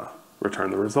to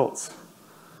return the results.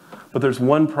 But there's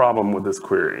one problem with this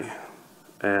query,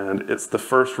 and it's the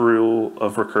first rule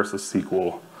of recursive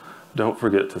SQL. Don't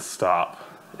forget to stop.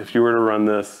 If you were to run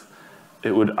this,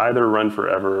 it would either run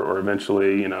forever or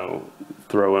eventually, you know,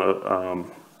 throw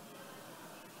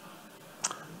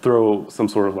some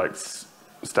sort of like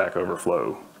Stack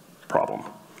Overflow problem.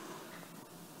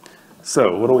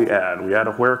 So what do we add? We add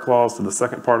a where clause to the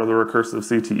second part of the recursive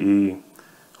CTE,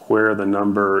 where the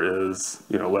number is,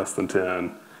 you know, less than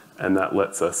 10, and that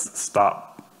lets us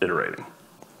stop iterating.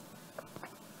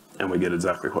 And we get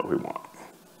exactly what we want.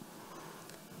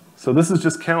 So this is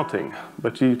just counting,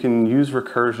 but you can use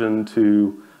recursion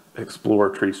to explore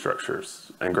tree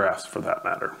structures and graphs for that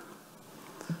matter.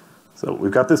 So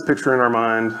we've got this picture in our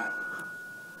mind.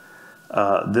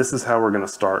 This is how we're going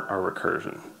to start our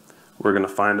recursion. We're going to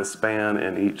find a span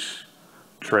in each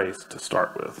trace to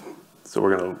start with. So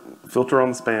we're going to filter on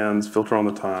the spans, filter on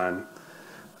the time.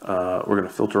 We're going to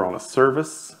filter on a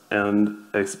service and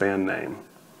a span name.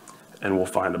 And we'll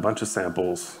find a bunch of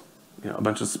samples, you know, a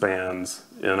bunch of spans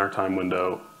in our time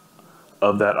window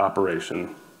of that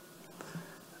operation.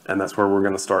 And that's where we're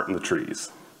going to start in the trees.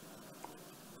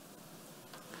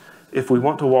 If we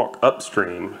want to walk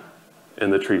upstream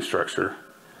in the tree structure,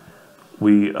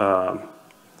 we're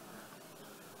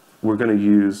going to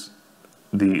use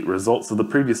the results of the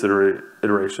previous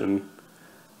iteration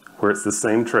where it's the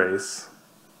same trace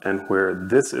and where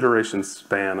this iteration's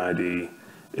span ID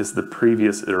is the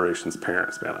previous iteration's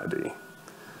parent span ID.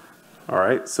 All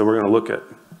right, so we're going to look at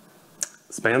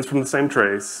spans from the same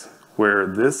trace where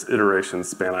this iteration's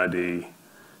span ID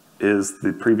is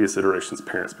the previous iteration's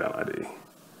parent span ID.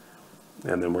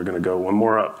 And then we're going to go one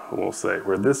more up, and we'll say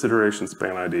where this iteration's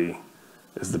span ID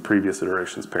is the previous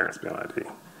iteration's parent span ID.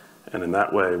 And in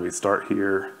that way, we start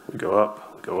here, we go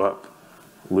up,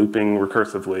 looping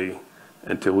recursively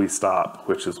until we stop,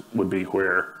 which would be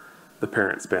where the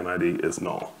parent span ID is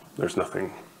null. There's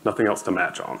nothing else to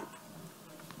match on.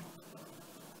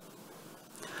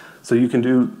 So you can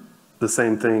do the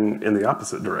same thing in the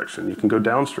opposite direction. You can go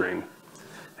downstream,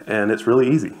 and it's really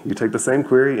easy. You take the same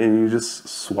query and you just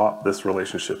swap this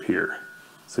relationship here.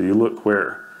 So you look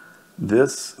where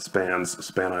this span's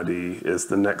span ID is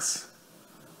the next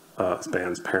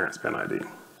span's parent span ID.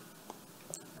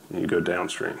 And you go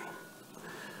downstream.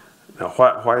 Now,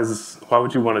 why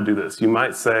would you want to do this? You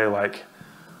might say, like,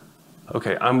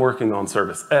 okay, I'm working on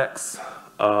service X.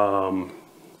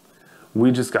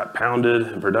 We just got pounded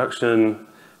in production,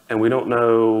 and we don't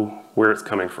know where it's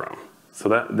coming from.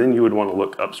 So then you would want to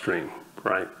look upstream,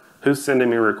 right? Who's sending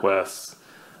me requests?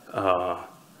 Why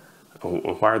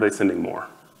are they sending more?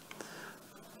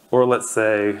 Or let's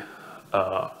say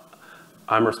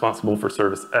I'm responsible for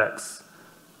service X.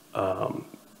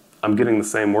 I'm getting the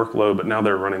same workload, but now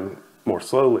they're running more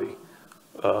slowly.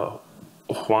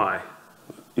 Why?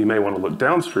 you may want to look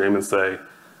downstream and say,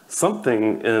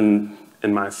 something in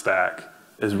my stack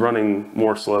is running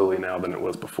more slowly now than it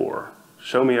was before.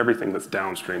 Show me everything that's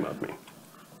downstream of me.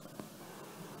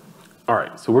 All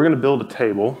right, so we're going to build a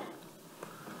table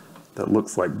that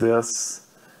looks like this.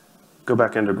 Go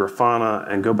back into Grafana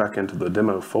and go back into the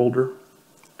demo folder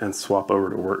and swap over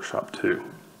to workshop 2.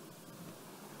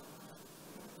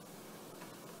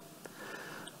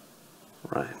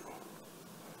 Right.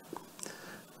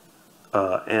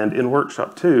 And in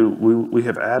workshop 2, we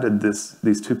have added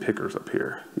these two pickers up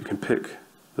here. You can pick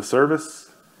the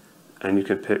service and you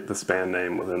can pick the span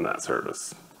name within that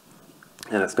service.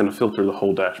 And it's going to filter the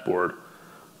whole dashboard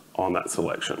on that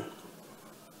selection.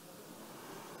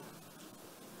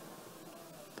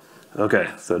 Okay,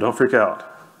 so don't freak out.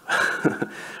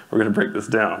 We're going to break this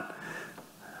down.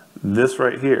 This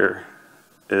right here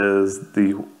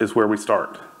is where we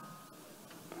start.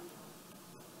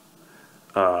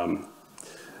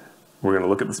 We're going to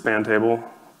look at the span table.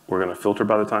 We're going to filter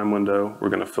by the time window. We're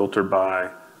going to filter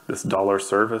by this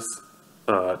 $service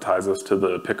ties us to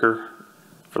the picker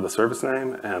for the service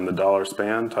name, and the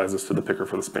 $span ties us to the picker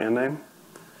for the span name.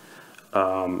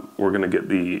 We're going to get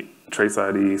the trace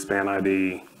ID, span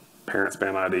ID, parent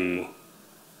span ID,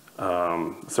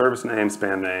 service name,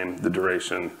 span name, the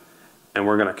duration, and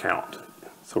we're going to count.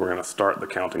 So we're going to start the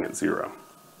counting at 0.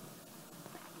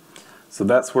 So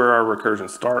that's where our recursion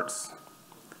starts.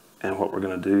 And what we're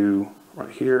going to do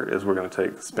right here is we're going to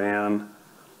take the span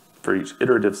for each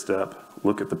iterative step,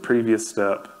 look at the previous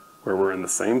step where we're in the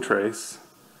same trace,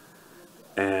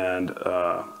 and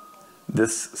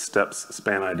this step's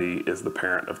span ID is the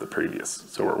parent of the previous.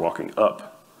 So we're walking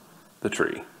up the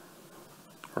tree,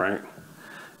 right?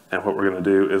 And what we're going to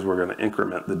do is we're going to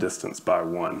increment the distance by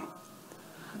 1.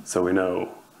 So we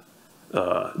know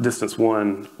distance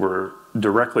 1, we're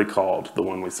directly called the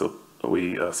one we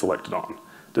selected on.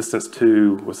 Distance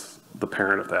 2 was the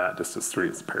parent of that. Distance 3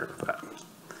 is the parent of that.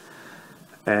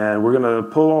 And we're going to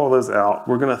pull all those out.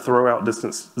 We're going to throw out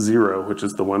distance 0, which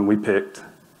is the one we picked,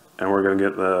 and we're going to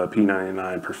get the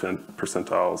P99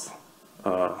 percentiles,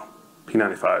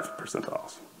 P95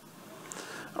 percentiles.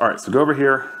 All right, so go over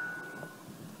here,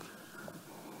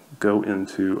 go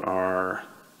into our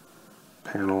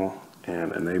panel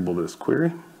and enable this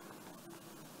query.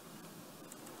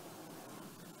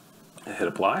 And hit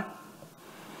apply.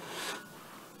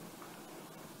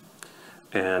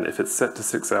 And if it's set to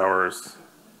 6 hours,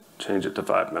 change it to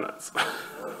 5 minutes.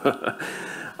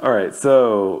 All right,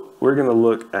 so we're going to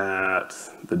look at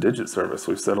the digit service.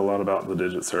 We've said a lot about the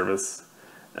digit service,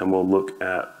 and we'll look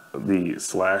at the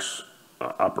slash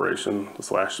operation, the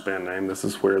slash span name. This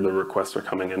is where the requests are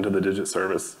coming into the digit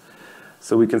service.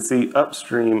 So we can see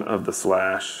upstream of the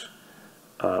slash,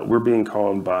 we're being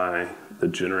called by the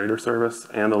generator service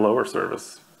and the lower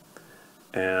service.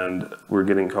 And we're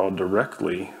getting called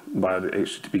directly by the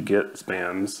HTTP GET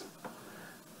spans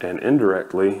and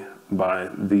indirectly by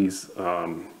these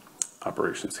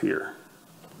operations here.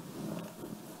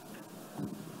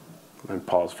 Let me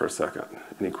pause for a second.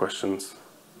 Any questions?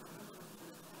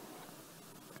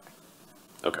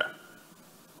 Okay.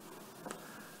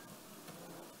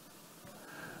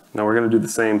 Now we're going to do the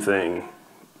same thing,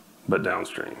 but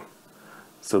downstream.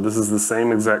 So this is the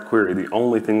same exact query. The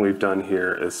only thing we've done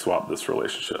here is swap this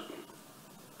relationship.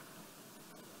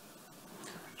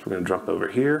 So we're going to jump over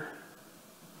here,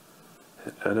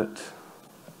 hit edit,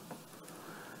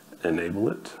 enable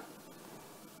it,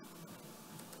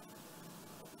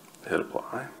 hit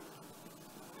apply.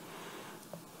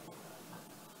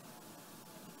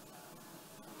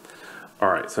 All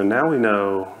right, so now we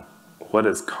know what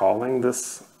is calling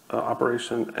this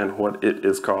operation and what it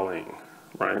is calling,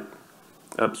 right?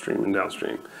 Upstream and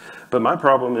downstream. But my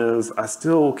problem is I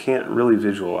still can't really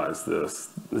visualize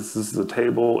this. This is the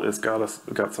table, it's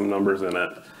got some numbers in it,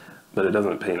 but it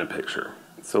doesn't paint a picture.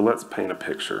 So let's paint a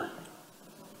picture.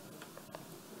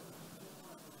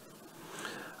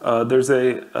 There's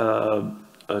a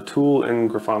tool in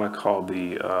Grafana called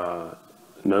the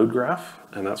node graph,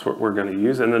 and that's what we're going to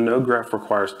use. And the node graph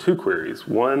requires 2 queries.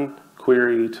 One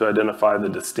query to identify the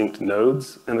distinct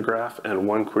nodes in the graph, and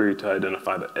one query to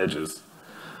identify the edges.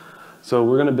 So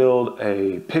we're going to build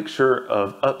a picture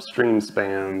of upstream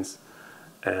spans,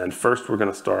 and first we're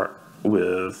going to start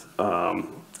with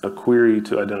a query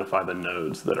to identify the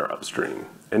nodes that are upstream.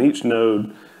 And each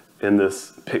node in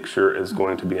this picture is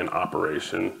going to be an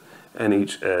operation, and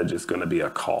each edge is going to be a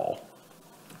call.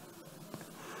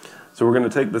 So we're going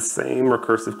to take the same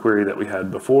recursive query that we had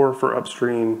before for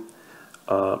upstream,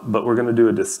 but we're going to do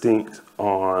a distinct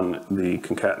on the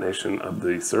concatenation of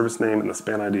the service name and the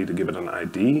span ID to give it an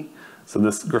ID. So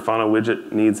this Grafana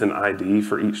widget needs an ID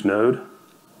for each node.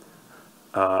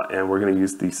 and we're going to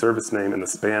use the service name and the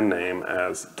span name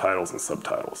as titles and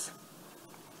subtitles.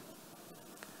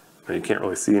 Now you can't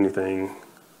really see anything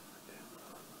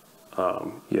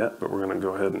yet, but we're going to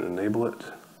go ahead and enable it.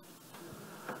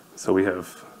 So we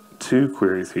have two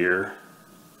queries here.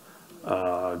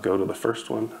 Go to the first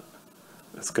one.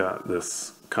 It's got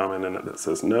this comment in it that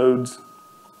says nodes.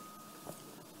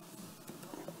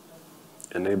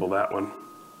 Enable that one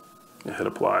and hit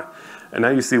apply. And now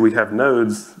you see we have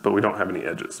nodes, but we don't have any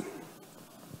edges.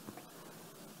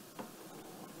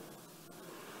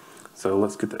 So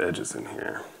let's get the edges in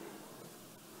here.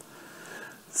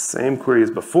 Same query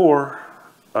as before,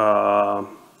 although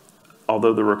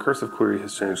the recursive query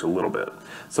has changed a little bit.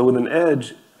 So with an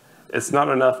edge, it's not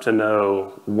enough to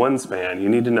know one span. You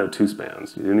need to know two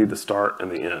spans. You need the start and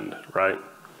the end, right?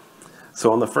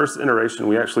 So on the first iteration,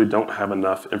 we actually don't have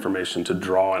enough information to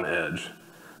draw an edge.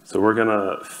 So we're going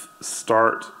to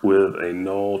start with a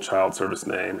null child service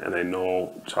name and a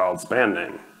null child span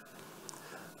name.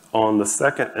 On the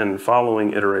second and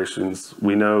following iterations,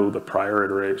 we know the prior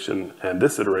iteration and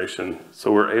this iteration,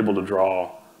 so we're able to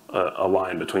draw a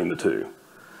line between the two.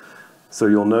 So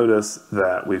you'll notice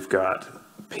that we've got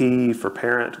P for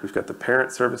parent, we've got the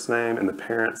parent service name and the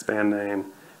parent span name,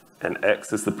 and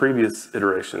X is the previous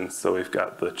iteration, so we've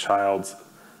got the child's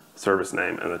service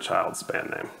name and the child's span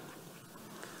name.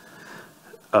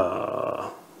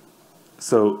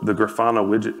 So the Grafana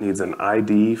widget needs an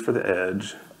ID for the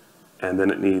edge, and then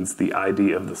it needs the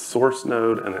ID of the source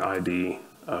node and the ID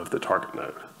of the target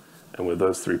node. And with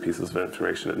those three pieces of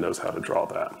information, it knows how to draw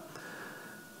that.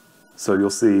 So you'll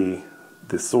see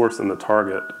the source and the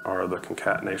target are the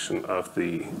concatenation of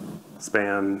the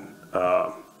span,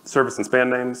 service and span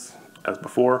names as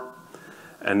before.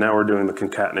 And now we're doing the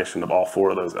concatenation of all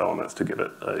four of those elements to give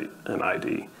it an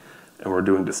ID. And we're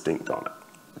doing distinct on it.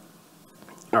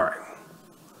 All right,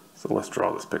 so let's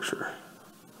draw this picture.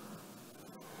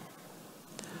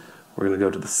 We're going to go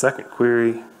to the second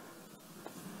query,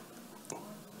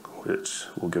 which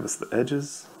will give us the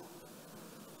edges.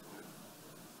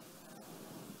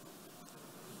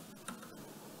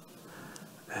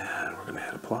 And we're going to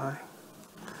hit apply.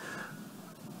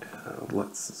 And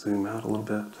let's zoom out a little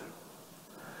bit.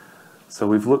 So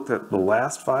we've looked at the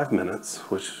last 5 minutes,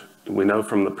 which we know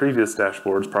from the previous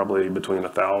dashboards, probably between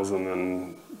 1,000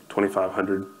 and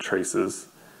 2,500 traces.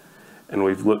 And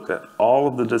we've looked at all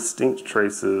of the distinct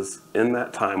traces in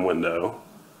that time window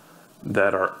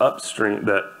that are upstream,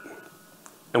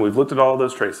 and we've looked at all of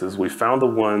those traces. We found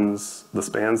the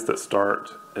spans that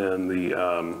start in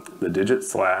the digit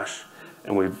slash,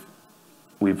 and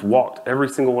we've walked every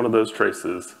single one of those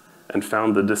traces and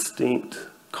found the distinct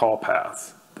call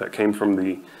paths that came from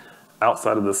the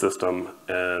outside of the system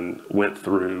and went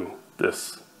through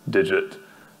this digit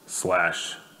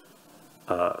slash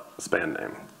span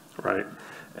name, right?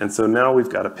 And so now we've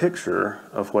got a picture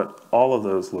of what all of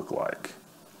those look like.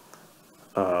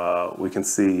 We can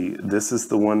see this is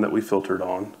the one that we filtered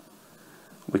on.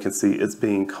 We can see it's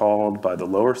being called by the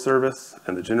lower service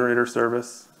and the generator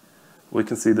service. We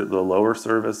can see that the lower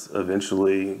service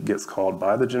eventually gets called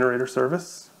by the generator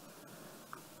service.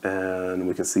 And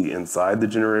we can see inside the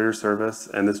generator service,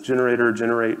 and this generator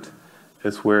generate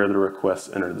is where the requests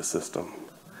enter the system.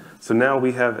 So now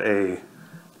we have a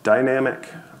dynamic,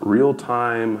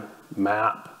 real-time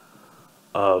map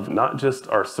of not just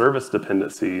our service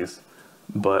dependencies,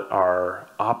 but our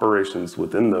operations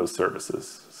within those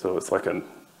services. So it's like an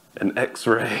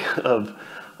X-ray of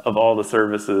all the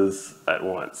services at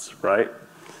once, right?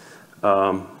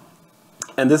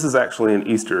 And this is actually an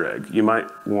Easter egg. You might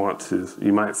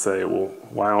say, well,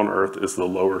 why on earth is the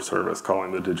lower service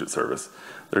calling the digit service?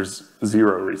 There's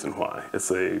zero reason why.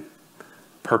 It's a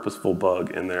purposeful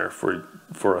bug in there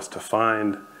for us to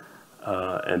find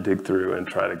and dig through and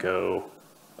try to go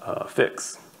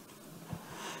fix.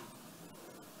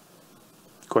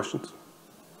 Questions?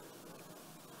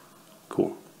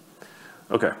 Cool.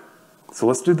 Okay, so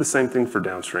let's do the same thing for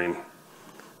downstream.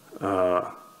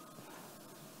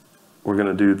 We're going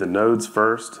to do the nodes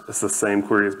first. It's the same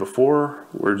query as before.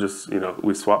 We're just,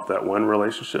 we swapped that one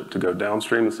relationship to go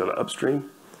downstream instead of upstream.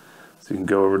 So you can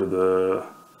go over to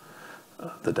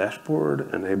the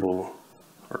dashboard, enable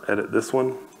or edit this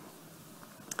one.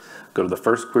 Go to the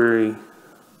first query,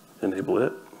 enable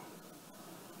it,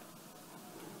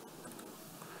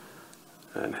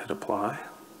 and hit apply.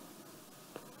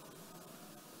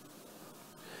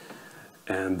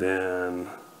 And then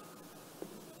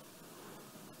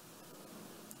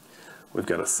we've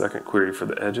got a second query for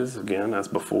the edges, again, as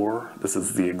before. This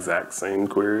is the exact same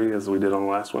query as we did on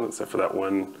the last one, except for that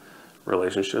one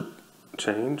relationship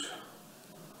change.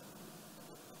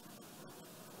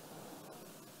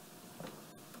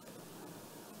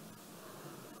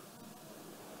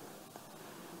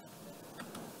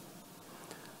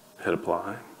 hit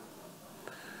apply.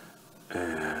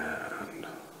 And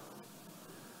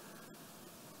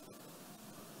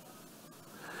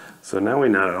so now we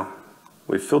know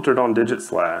we filtered on digit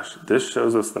slash. This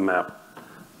shows us the map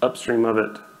upstream of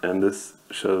it, and this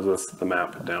shows us the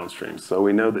map downstream. So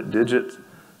we know that digit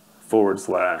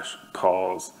 /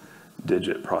 calls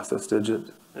digit process digit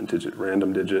and digit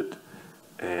random digit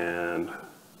and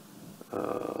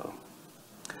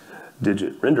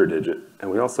digit render digit. And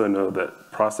we also know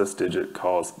that process digit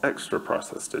calls extra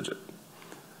process digit.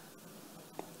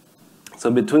 So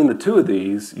between the two of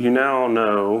these, you now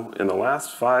know in the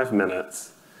last 5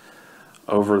 minutes,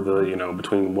 over the,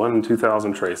 between 1 and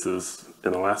 2,000 traces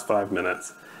in the last 5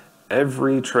 minutes,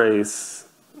 every trace,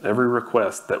 every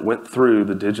request that went through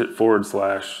the digit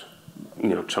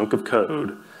 / chunk of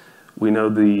code, we know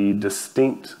the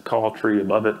distinct call tree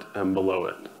above it and below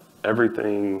it.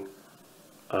 Everything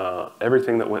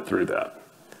that went through that.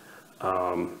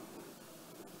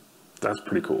 That's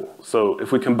pretty cool. So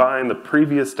if we combine the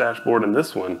previous dashboard and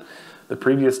this one, the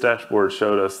previous dashboard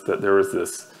showed us that there was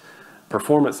this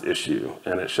performance issue,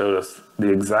 and it showed us the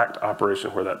exact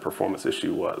operation where that performance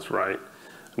issue was, right?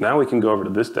 Now we can go over to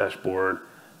this dashboard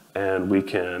and we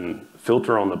can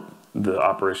filter on the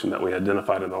operation that we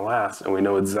identified in the last, and we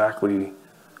know exactly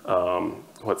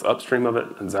what's upstream of it,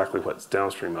 exactly what's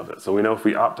downstream of it. So we know if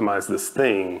we optimize this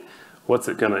thing, what's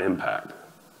it going to impact?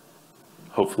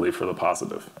 Hopefully for the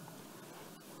positive.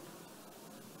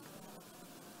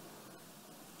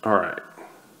 All right.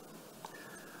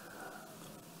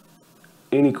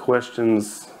 Any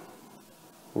questions?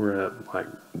 We're at like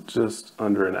just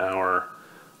under an hour.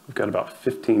 We've got about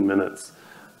 15 minutes.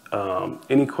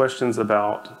 Any questions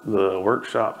about the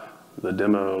workshop, the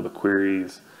demo, the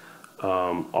queries?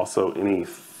 Also, any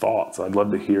thoughts? I'd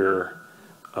love to hear,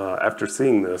 after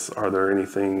seeing this, are there any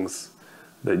things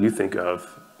that you think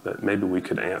of that maybe we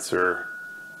could answer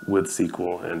with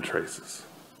SQL and traces?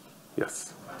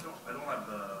 Yes? I don't have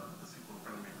the SQL in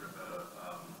front of me for the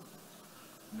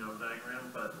node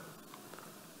diagram, but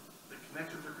the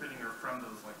connections we're creating are from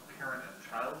those like parent and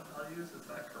child values, is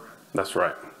that correct? That's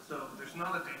right. So there's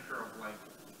not a danger of like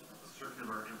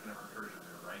circular infinite recursion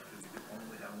there, right? Because you can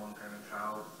only have one parent and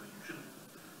child, so you shouldn't,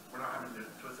 we're not having to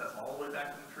assess all the way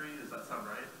back in the tree, does that sound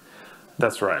right?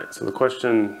 That's right. So the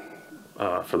question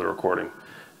for the recording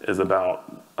is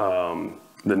about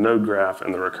the node graph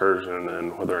and the recursion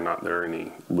and whether or not there are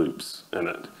any loops in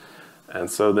it. And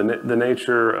so the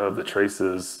nature of the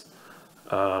traces,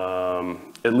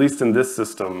 at least in this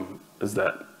system, is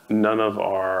that none of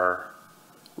our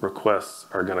requests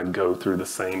are going to go through the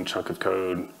same chunk of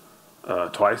code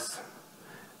twice.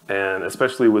 And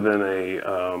especially within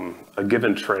a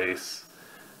given trace,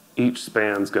 each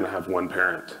span's going to have one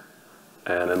parent.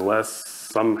 And unless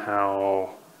somehow,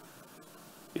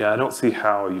 I don't see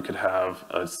how you could have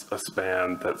a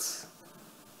span that's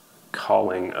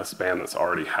calling a span that's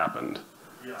already happened.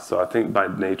 Yeah. So I think by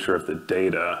nature of the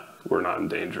data, we're not in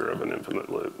danger of an infinite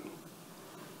loop.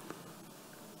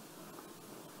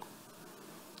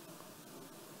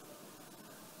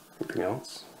 Anything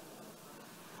else?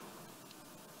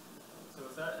 So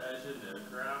was that edge and node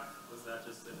graph, was that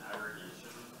just an aggregation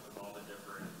of all the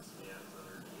different spans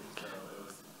underneath? So it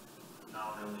was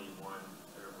not really one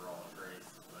overall trace,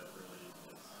 but really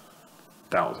just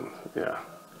Thousands, yeah.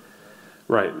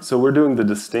 Right, so we're doing the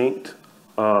distinct,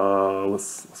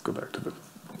 let's go back to the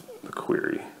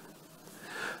query.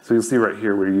 So you'll see right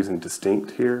here, we're using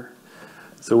distinct here.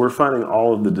 So we're finding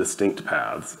all of the distinct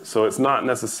paths. So it's not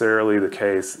necessarily the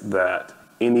case that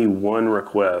any one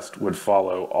request would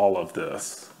follow all of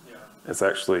this. yeah. It's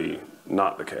actually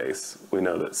not the case. We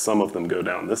know that some of them go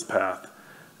down this path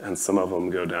and some of them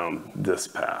go down this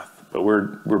path. But we're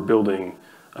building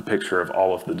a picture of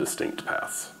all of the distinct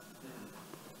paths.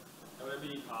 And would it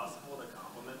be possible to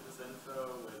complement this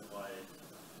info with like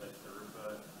the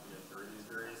throughput through these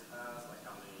various paths, like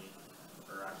how many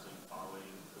are actually following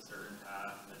a certain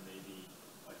path, and then maybe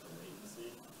like the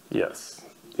latency? Yes,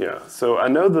 yeah. So I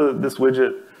know this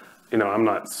widget, I'm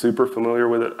not super familiar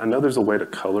with it. I know there's a way to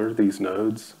color these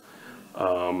nodes.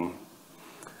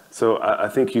 So I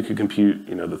think you could compute,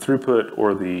 the throughput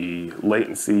or the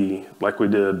latency like we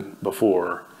did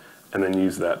before, and then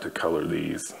use that to color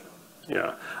these.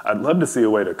 Yeah, I'd love to see a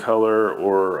way to color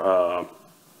or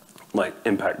like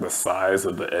impact the size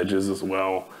of the edges as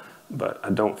well, but I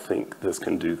don't think this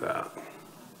can do that,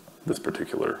 this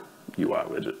particular UI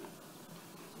widget.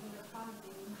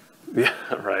 Yeah,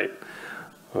 right.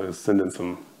 I'll send in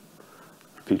some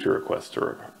feature requests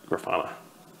to Grafana.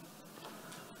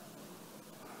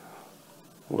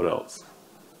 What else?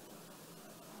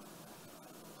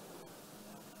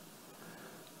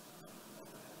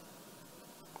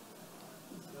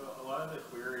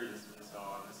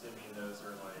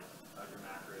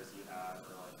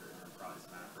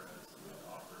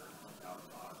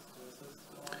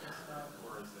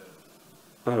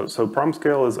 So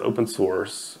PromScale is open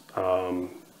source. You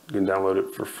can download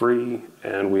it for free,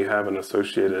 and we have an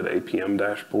associated APM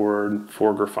dashboard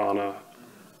for Grafana.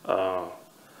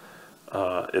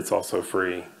 It's also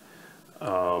free.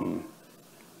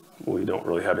 We don't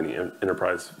really have any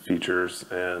enterprise features,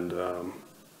 and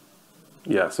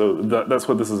yeah, so that's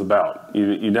what this is about.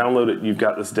 You download it, you've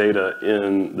got this data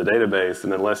in the database,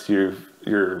 and unless you're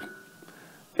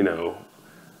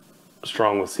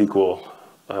strong with SQL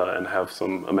and have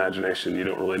some imagination, you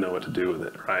don't really know what to do with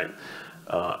it, right?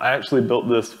 I actually built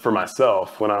this for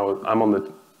myself when I'm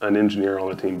an engineer on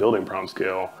the team building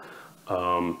PromScale,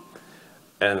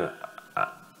 and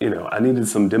I needed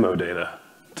some demo data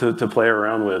to play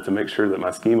around with to make sure that my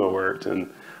schema worked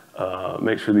and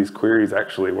make sure these queries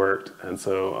actually worked. And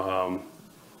so,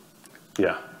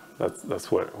 yeah,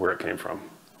 that's where it came from.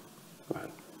 Go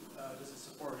ahead. Does it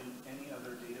support any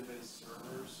other database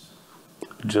servers?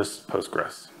 Just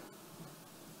Postgres.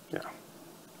 Yeah.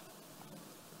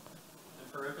 And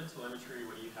for OpenTelemetry,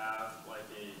 would you have like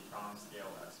a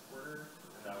PromScale exporter,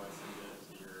 and that would send it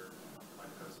to your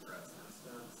Postgres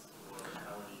instance, or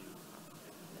how would you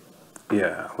configure that?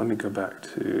 Yeah, let me go back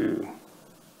to.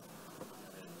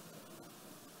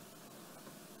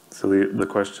 So the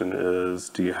question is,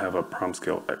 do you have a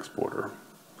PromScale exporter?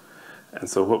 And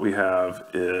so what we have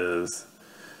is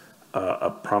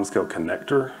a PromScale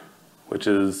connector, which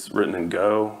is written in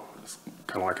Go. It's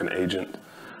kind of like an agent.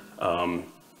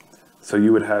 So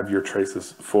you would have your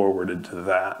traces forwarded to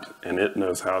that, and it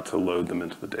knows how to load them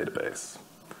into the database.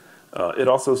 It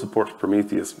also supports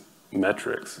Prometheus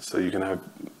metrics, so you can have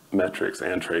metrics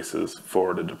and traces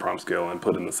forwarded to PromScale and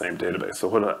put in the same database. So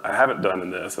what I haven't done in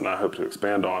this, and I hope to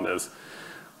expand on, is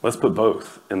let's put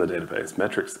both in the database,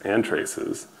 metrics and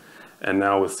traces. And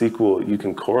now with SQL, you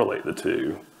can correlate the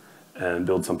two and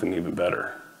build something even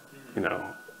better,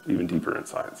 even deeper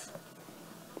insights.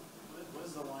 What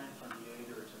is the line from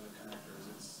Jaeger to the connector? Is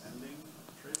it sending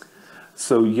traces?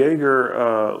 So Jaeger,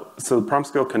 so the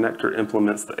PromScale connector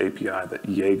implements the API that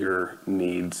Jaeger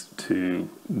needs to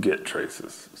get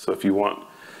traces. So if you want,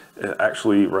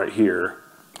 actually right here,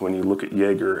 when you look at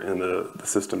Jaeger in the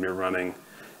system you're running,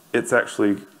 it's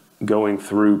actually going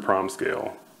through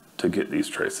PromScale to get these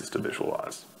traces to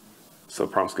visualize. So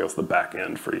PromScale is the back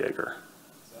end for Jaeger.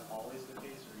 Is that always the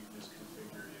case, or you can just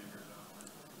configure Jaeger that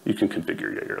way? You can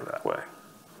configure Jaeger that way.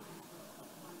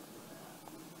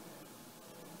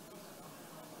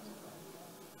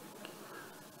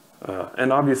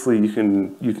 And obviously, you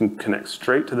can connect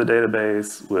straight to the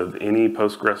database with any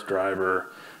Postgres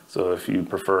driver. So if you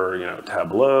prefer,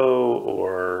 Tableau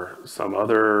or some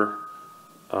other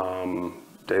data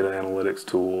analytics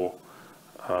tool,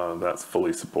 that's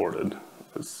fully supported.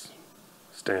 It's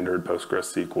standard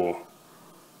PostgreSQL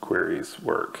queries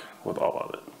work with all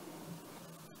of it.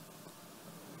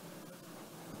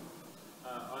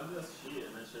 On this sheet,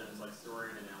 it mentions like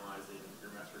storing and analyzing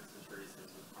your metrics and traces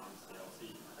with PromScale. So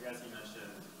I guess you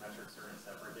mentioned metrics are in a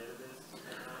separate database.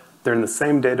 They're in the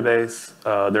same database.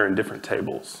 They're in different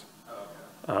tables Oh,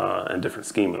 okay. and different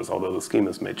schemas, although the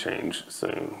schemas may change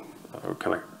soon. We'll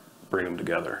kind of bring them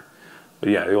together. But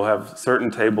yeah, you'll have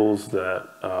certain tables that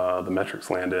the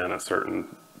metrics land in, and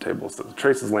certain tables that the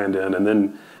traces land in, and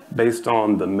then based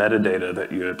on the metadata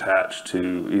that you attach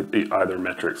to either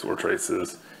metrics or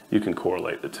traces, you can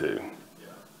correlate the two. Yeah.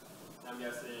 I'm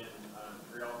guessing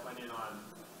you're all planning on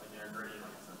like integrating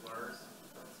like exemplars,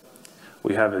 for instance.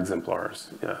 We have exemplars,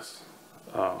 yes.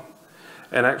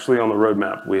 And actually on the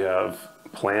roadmap, we have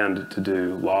planned to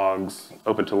do logs,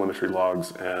 OpenTelemetry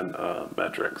logs, and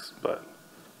metrics, but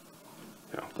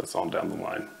that's on down the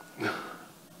line.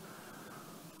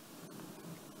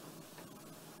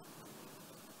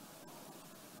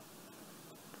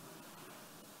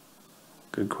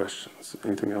 Good questions.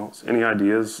 Anything else? Any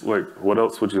ideas? Like, what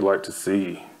else would you like to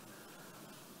see?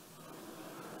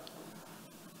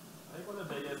 I think one of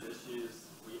the biggest issues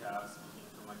we have, speaking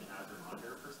from like an Azure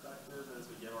Monitor perspective,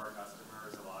 is we give our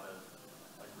customers a lot of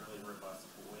like really robust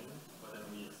tooling, but then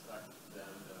we expect them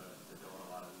to build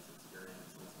a lot of these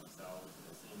experiences themselves.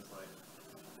 And it seems like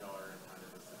y'all are in kind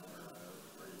of a similar mode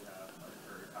where you have like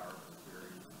very powerful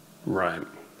queries, Right.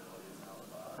 capabilities out of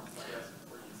the box. I guess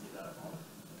where do you see that evolving?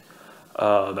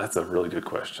 That's a really good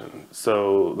question.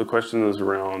 So the question is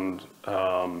around,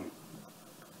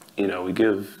 we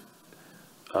give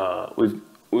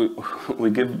we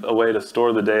give a way to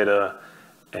store the data,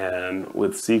 and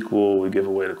with SQL we give a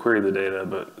way to query the data.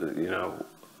 But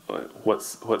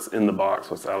what's in the box,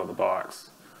 what's out of the box,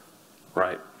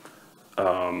 right?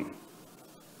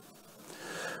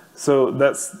 So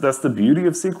that's the beauty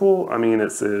of SQL. I mean,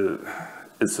 it's a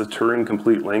Turing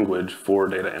complete language for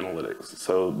data analytics.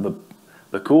 So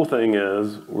The cool thing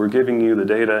is we're giving you the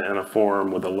data in a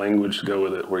form with a language to go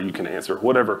with it where you can answer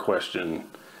whatever question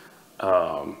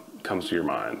comes to your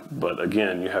mind. But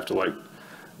again, you have to like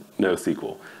know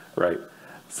SQL, right?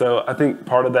 So I think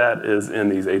part of that is in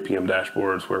these APM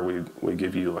dashboards where we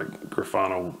give you like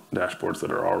Grafana dashboards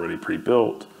that are already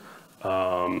pre-built.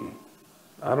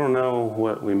 I don't know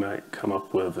what we might come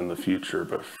up with in the future,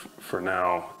 but for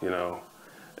now, you know,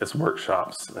 it's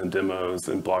workshops and demos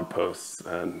and blog posts.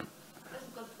 And that's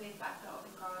good feedback though,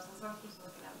 because as someone keeps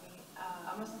looking at me,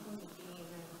 I'm not supposed to be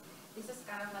even, this is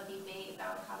kind of a debate that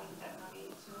we're having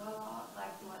internally too a lot,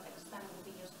 like to what extent it would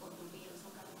be useful to build some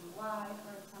kind of UI,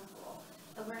 for example,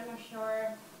 but we're not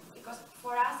sure, because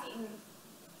for us, in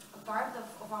a part of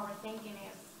our thinking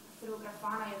is through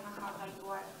Grafana, you can have like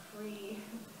UI for free.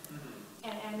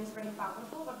 And it's very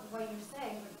powerful, but what you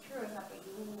say is very true, is that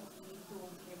you need to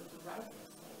be able to write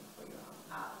this thing for your own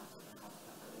app, so that's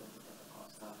a little bit difficult.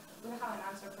 So we don't have an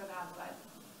answer for that, but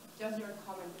just your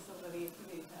comment is already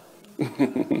pretty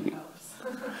telling. Helps.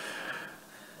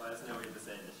 Well, it's knowing the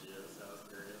same issue, so I was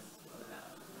curious.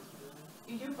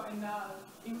 If you find out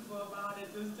info about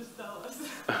it, just tell us.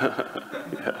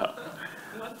 yeah.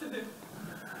 What to do.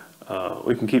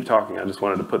 We can keep talking. I just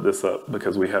wanted to put this up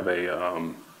because we have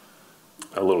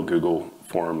a little Google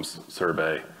Forms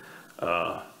survey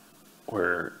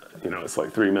where, you know, it's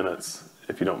like 3 minutes.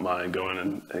 If you don't mind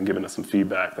going and giving us some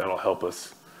feedback, that'll help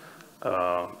us, you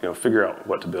know, figure out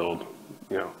what to build,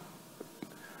 you know.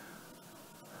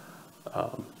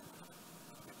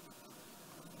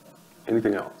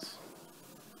 Anything else?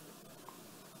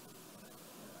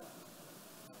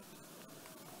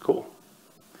 Cool.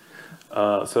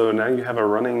 So now you have a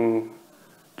running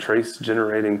trace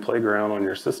generating playground on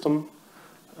your system.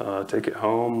 Take it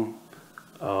home,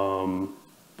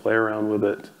 play around with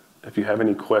it. If you have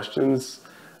any questions,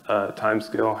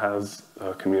 Timescale has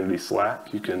a community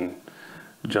Slack. You can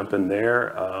jump in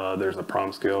there. There's a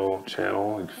PromScale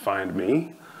channel. You can find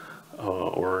me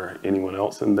or anyone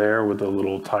else in there with a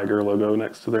little tiger logo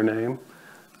next to their name.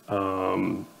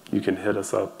 You can hit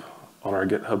us up on our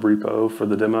GitHub repo for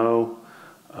the demo,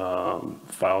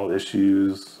 file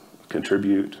issues,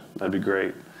 contribute. That'd be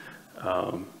great.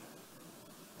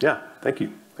 Yeah, thank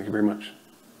you. Thank you very much.